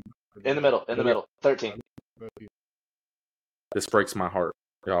 13. 15. In the middle. 13. 13. This breaks my heart,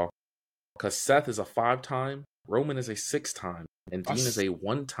 y'all. Because Seth is a 5-time, Roman is a 6-time, and Dean is a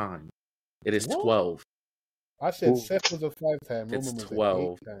 1-time. It is 12. I said Seth was a 5-time. Roman It's was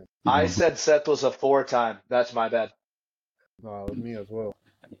 12. an 8-time. I said Seth was a 4-time. That's my bad. No, it was me as well.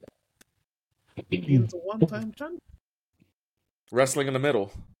 Dean's a 1-time champ. Wrestling in the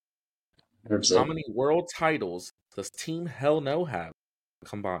middle. 100%. How many world titles does Team Hell No have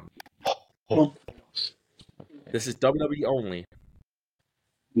combined? This is WWE only.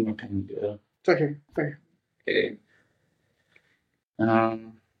 Okay, good. Okay. Okay.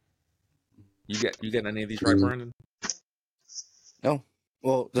 You get any of these right, Brandon? No.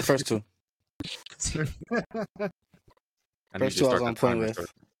 Well, the first two. I need First you two to I was start on the point timer, with. sir.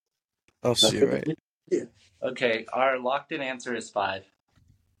 Oh, so you're right. Okay, our locked-in answer is 5.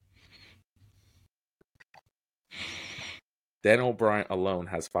 Daniel Bryan alone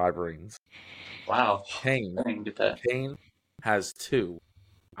has 5 rings. Wow. Kane I didn't get that. has 2.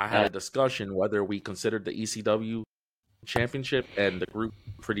 I had a discussion whether we considered the ECW championship, and the group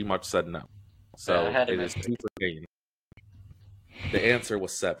pretty much said no. So I had it him is at 2 for Kane. The answer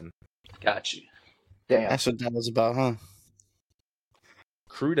was 7. Got you. Damn. That's what that was about, huh?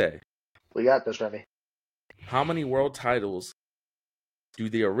 Crew Day. We got this, Remy. How many world titles do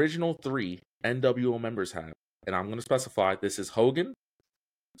the original 3 NWO members have? And I'm going to specify this is Hogan,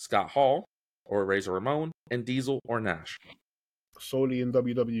 Scott Hall, or Razor Ramon, and Diesel or Nash. Solely in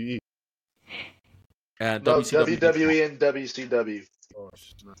WWE. And No, WCW. WWE and WCW. Oh,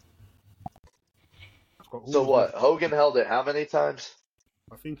 snap. Scott Hall So was what? Hogan held it how many times?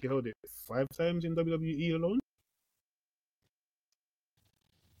 I think he held it 5 times in WWE alone.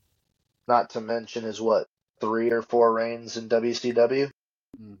 Not to mention his what? 3 or 4 reigns in WCW?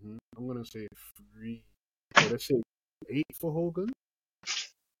 Mm-hmm. I'm going to say 3. So let's say 8 for Hogan.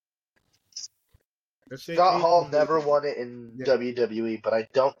 Let's say Scott 8 Hall for never Hogan. won it in Yeah. WWE, but I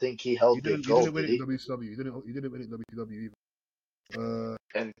don't think he held You the didn't gold, win did it he? in WCW. You didn't win it in WCW either.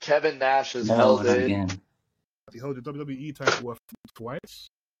 And Kevin Nash has No, held not it, again. He held the WWE title twice.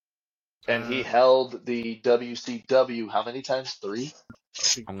 and he held the WCW how many times? 3? I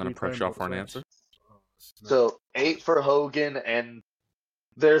think I'm going to 3 press times y'all or for an twice. answer. Oh, snap. So 8 for Hogan, and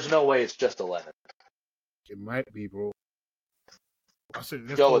there's no way it's just 11. It might be, bro. I said,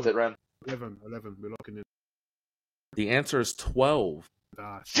 let's Go with it, Rem. 11. We're locking in. The answer is 12.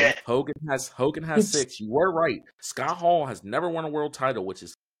 Ah, Shit. Hogan has 6. You were right. Scott Hall has never won a world title, which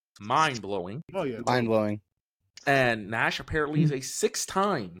is mind-blowing. Oh, yeah. Mind blowing. And Nash apparently is a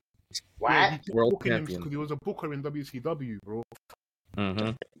 6-time What? world Booking him champion. because he was a booker in WCW, bro.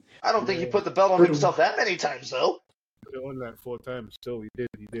 Mm-hmm. I don't think he put the belt on himself that many times, though. Put it on like 4 times. Still, he did.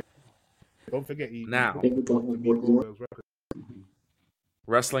 Don't forget, he Now. broke the Meat Goldberg's record.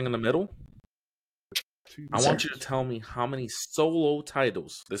 Wrestling in the middle. 2 I want you to tell me how many solo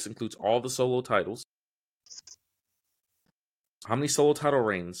titles. This includes all the solo titles. How many solo title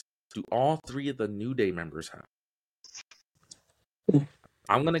reigns do all 3 of the New Day members have?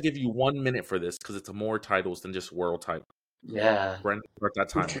 I'm going to give you 1 minute for this because it's more titles than just world title. Yeah. Brendan, start that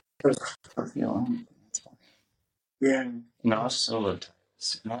time. Yeah. No, solo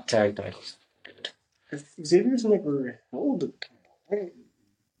titles, not tag titles. Xavier's never held it. Right?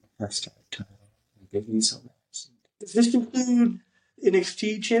 That's tag title. Give me some. Does this include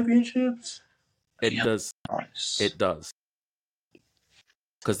NXT championships? It Yeah. does. Nice. It does.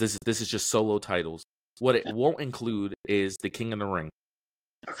 Because this is just solo titles. What it won't include is the King of the Ring.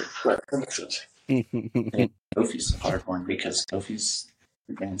 Okay, right. That makes sense. Kofi's a hard one because Kofi's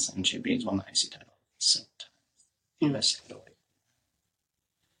Grand Slam champions won the IC title several times. US title.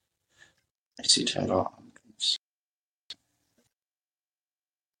 IC title.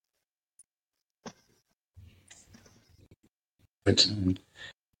 Return.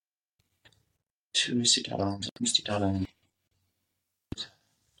 2 IC titles, IC title.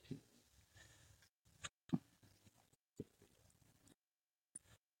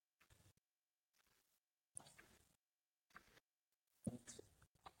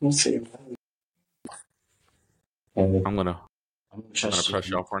 Let's see. I'm gonna trust press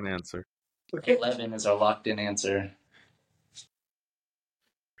you. y'all for an answer. Okay. 11 is our locked-in answer.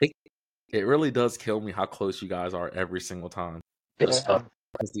 It really does kill me how close you guys are every single time. Because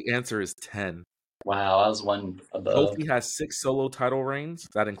the answer is 10. wow, I was one above. Kofi has 6 solo title reigns.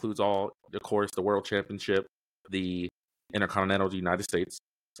 That includes all, of course, the World Championship, the Intercontinental of the United States,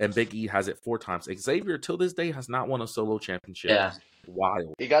 and Big E has it 4 times. Xavier, till this day, has not won a solo championship. Yeah.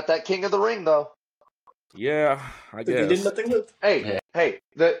 Wild. He got that King of the Ring though. Yeah, I He did guess. nothing with. Hey,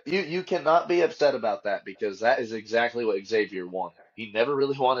 you cannot be upset about that because that is exactly what Xavier wanted. He never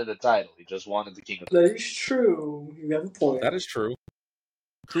really wanted a title. He just wanted the King of the Ring. That is true. You have a point. That is true.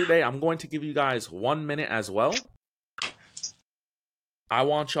 Crew Day, I'm going to give you guys 1 minute as well. I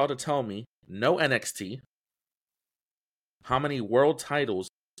want y'all to tell me, no NXT, how many world titles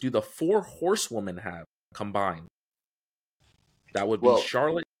do the 4 horsewomen have combined? That would be Well-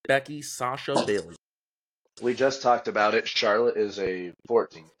 Charlotte, Becky, Sasha, Bailey. We just talked about it. Charlotte is a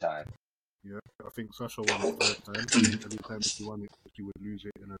 14th time. Yeah, I think Sasha won it 5 times. Every time she won it, she would lose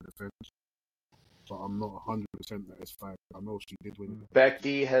it in her defense. But I'm not 100% that it's 5. I know she did win it.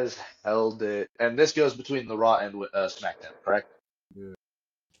 Becky has held it, and this goes between the Raw and SmackDown, correct?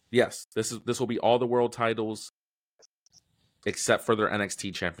 Yes, this will be all the world titles except for their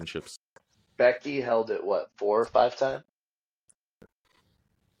NXT championships. Becky held it, what, 4 or 5 times?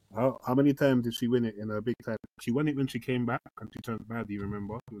 How many times did she win it in her big time? She won it when she came back and she turned bad, do you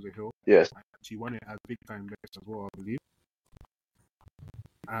remember? It was a hill. Yes. She won it as big time best as well, I believe.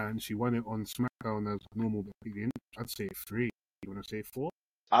 And she won it on SmackDown as normal Becky Lynch. I'd say 3. You want to say 4?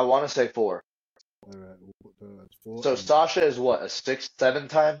 I want to say 4. Alright, we'll put her as 4. So and Sasha is what, a 6th, 7th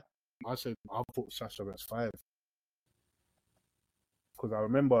time? I'll put Sasha as 5. Because I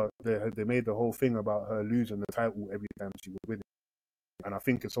remember they made the whole thing about her losing the title every time she would win it. And I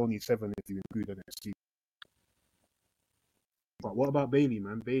think it's only 7 if you include NXT. But what about Bailey,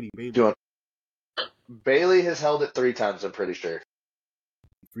 man? Bailey. Bailey has held it 3 times, I'm pretty sure.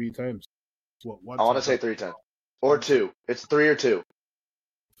 3 times. What? One I want to time? say 3 times. Or 2. It's 3 or 2. I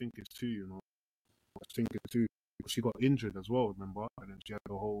think it's 2, you know. I think it's 2. She got injured as well, remember? And then she had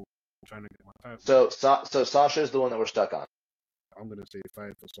the whole trying to get my title. So Sasha is the one that we're stuck on. I'm going to say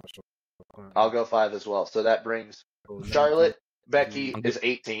 5 for Sasha. I'll go 5 as well. So that brings So Charlotte, Becky I'm is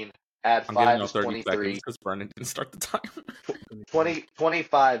 18. Add I'm 5 giving you is 30 23. seconds because Brennan didn't start the time.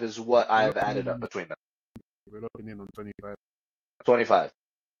 25 is what I've added up between them. We're looking in on 25. 25.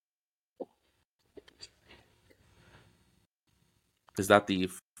 Is that the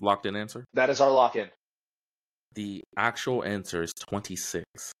locked in answer? That is our lock-in. The actual answer is 26.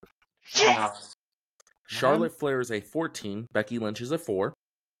 Wow. Charlotte Flair is a 14. Becky Lynch is a 4.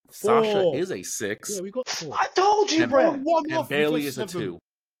 Sasha is a 6. Yeah, we got 4. I told you, And- Brett. And Bailey is a 2.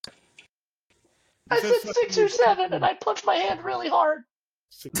 I said 6 or 7, and I punched my hand really hard.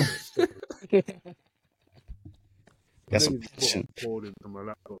 6 or 7. Got some Maybe put passion. a code into my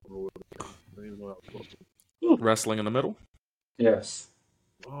laptop or whatever. I don't even know that was possible. Wrestling in the middle. Yes.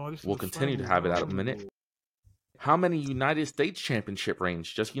 Oh, this is We'll the continue to final have it out a round. minute. How many United States Championship reigns,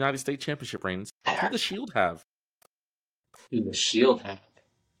 just United States Championship reigns, do the Shield have? Who the Shield have?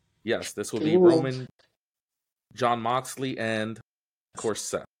 Yes, this will be Ooh. Roman, John Moxley, and, of course,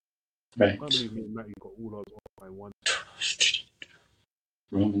 Seth. Right. I can't believe me and Matty got all ours off by 1.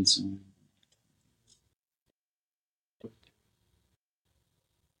 Romans.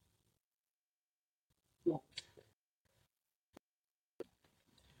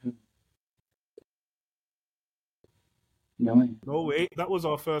 No. No, wait, that was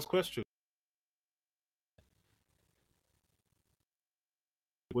our first question.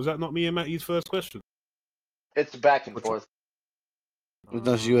 Was that not me and Matty's first question? It's back and Which forth.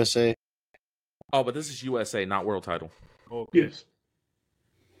 That's USA. Oh, but this is USA, not world title. Okay. Yes.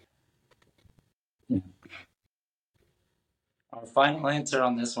 Our final answer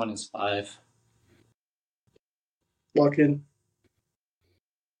on this one is 5. Lock in.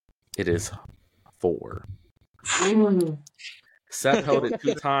 It is 4. Seth held it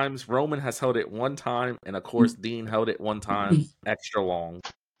 2 times. Roman has held it 1 time. And, of course, Dean held it 1 time. Extra long.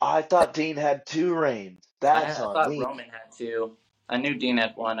 I thought Dean had 2 reigns. I That's thought on me. Roman had 2. I knew Dean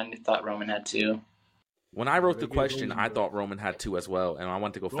had 1. I thought Roman had 2. When I wrote They the gave question, Roman I the- thought Roman had 2 as well. And I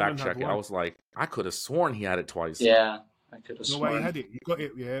went to go Roman fact had check it. I 1. was like, I could have sworn he had it twice. Yeah, I could have No, why he sworn. had it? He got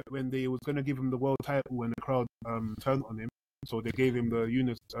it, yeah, when they was going to give him the world title when the crowd turned on him. So they gave him the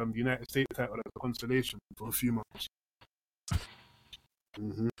United States title as a consolation for a few months.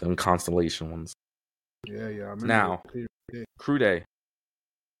 Mm-hmm. Them constellation ones. Yeah, I remember. Now, it clear as day. Crew Day.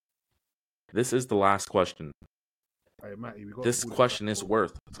 This is the last question. Hey, Matty, we got This all the question stuff. is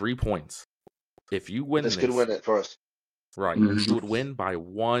worth 3 points. If you win This this, could win it for us. right, Mhm. you would win by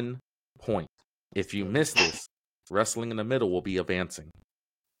 1 point. If you miss this, Wrestling in the Middle will be advancing.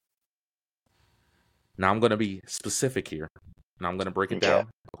 Now I'm going to be specific here. Now I'm going to break it Okay. down.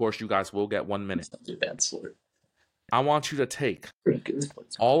 Of course, you guys will get 1 minute. It's not too bad, Sword. I want you to take Pretty good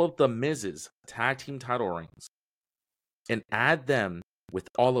sports. all of the Miz's tag team title reigns and add them with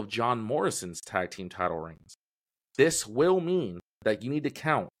all of John Morrison's tag team title reigns. This will mean that you need to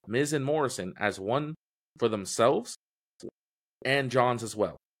count Miz and Morrison as one for themselves and John's as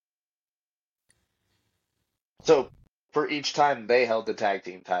well. So for each time they held the tag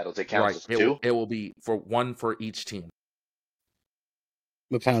team titles, it counts as two? It will be for one for each team.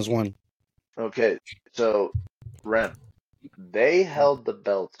 What counts one? Okay, so Ren, they held the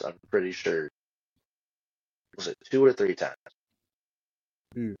belts, I'm pretty sure. Was it 2 or 3 times?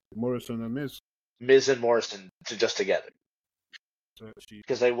 Morrison and Miz. Miz and Morrison just together. So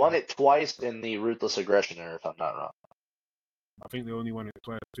Because they won it twice in the Ruthless Aggression era, if I'm not wrong. I think they only won it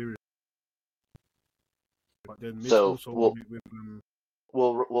twice, seriously. But then Miz So, also we'll- won it with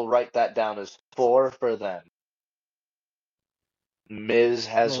We'll write that down as 4 for them. Miz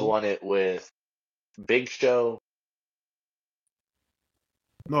has No. won it with Big Show.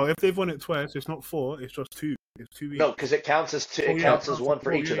 No, if they've won it twice, it's not 4, it's just 2. It's 2 each. No, because it counts as two. Oh, It yeah, counts as one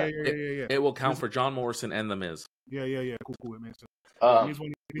for oh, each of them. Yeah. It will count for John Morrison and The Miz. Yeah. Cool. It makes sense. Miz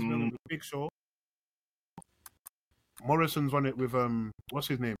won it with Big Show. Morrison's won it with what's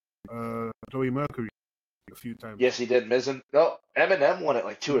his name? Joey Mercury a few times. Yes, he did. Miz and Eminem won it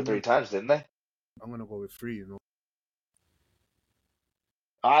like 2 or 3 times, didn't they? I'm gonna go with 3.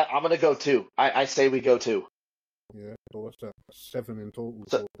 I'm gonna go 2. I say we go 2. Yeah. So what's that? 7 in total.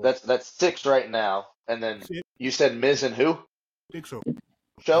 So that's 6 right now. And then Six. you said Miz and who? Big Show.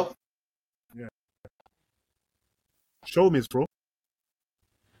 Show? Show Miz, bro.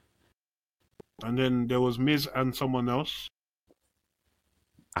 And then there was Miz and someone else.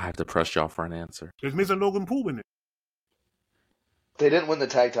 I have to press y'all for an answer. There's Miz and Logan Paul in it. They didn't win the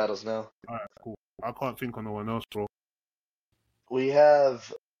tag titles, no. Alright, cool. I can't think of no one else, bro. We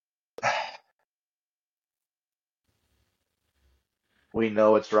have. We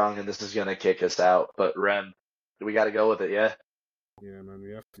know it's wrong and this is gonna kick us out, but Ren, we gotta go with it, yeah? Yeah, man,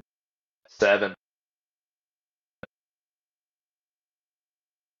 we have to. 7.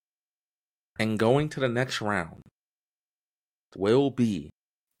 And going to the next round will be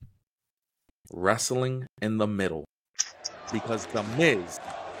Wrestling in the Middle. Because The Miz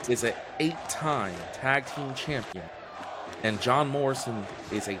is an 8-time tag team champion. And John Morrison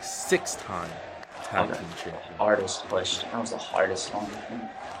is a 6-time tag team champion. Hardest question. That was the hardest one.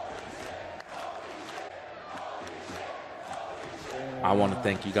 I want to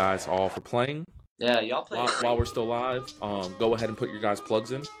thank you guys all for playing. Yeah, y'all play. While we're still live, go ahead and put your guys'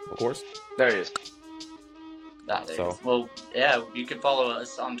 plugs in, of course. There he is. Ah, there So- it is. Well, yeah, you can follow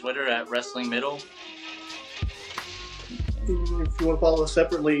us on Twitter at Wrestling Middle. If you want to follow us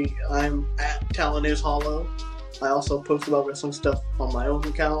separately, I'm at Talon is Hollow. I also post about wrestling stuff on my own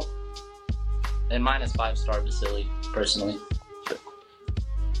account. And mine is 5-Star Vasily, personally.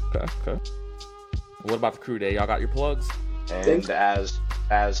 Okay. What about the crew day? Y'all got your plugs? And as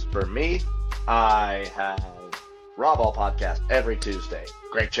for me, I have Raw Ball Podcast every Tuesday,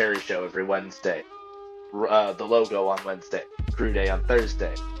 Greg Cherry Show every Wednesday, the Logo on Wednesday, Crew Day on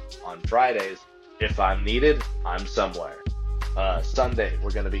Thursday. On Fridays, if I'm needed, I'm somewhere. Sunday,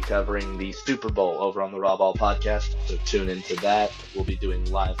 we're going to be covering the Super Bowl over on the Raw Ball Podcast, so tune into that. We'll be doing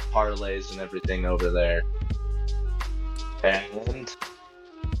live parlays and everything over there. And,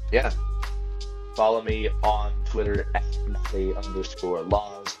 yeah, follow me on Twitter at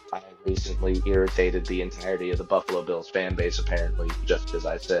Matty_Laws. I have recently irritated the entirety of the Buffalo Bills fan base, apparently, just because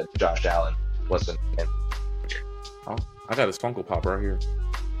I said Josh Allen wasn't in. Oh, I got his Funko Pop right here.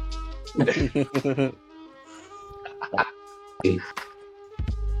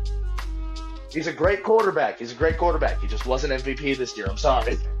 He's a great quarterback. He just wasn't MVP this year. I'm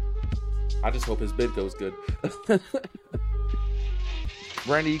sorry. I just hope his bid goes good.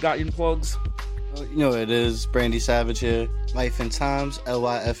 Randy, you got your plugs? You know what it is. Brandy Savage here. Life and Times,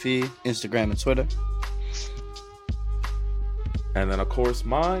 LYFE, Instagram and Twitter. And then, of course,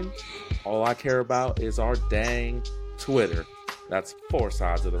 mine. All I care about is our dang Twitter. That's 4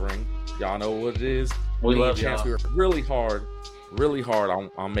 Sides of the Ring. Y'all know what it is. We Me and love Chance, y'all. we work really hard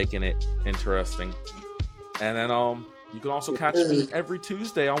on making it interesting. And then you can also catch me every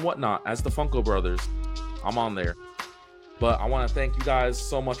Tuesday on Whatnot as the Funko Brothers. I'm on there. But I want to thank you guys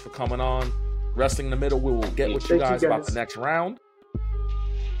so much for coming on. Wrestling in the Middle, we will get with you guys about the next round.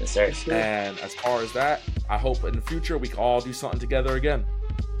 Yes, sir. And as far as that, I hope in the future we can all do something together again.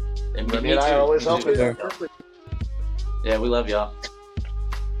 And Me and I always hope it. Yeah, we love y'all.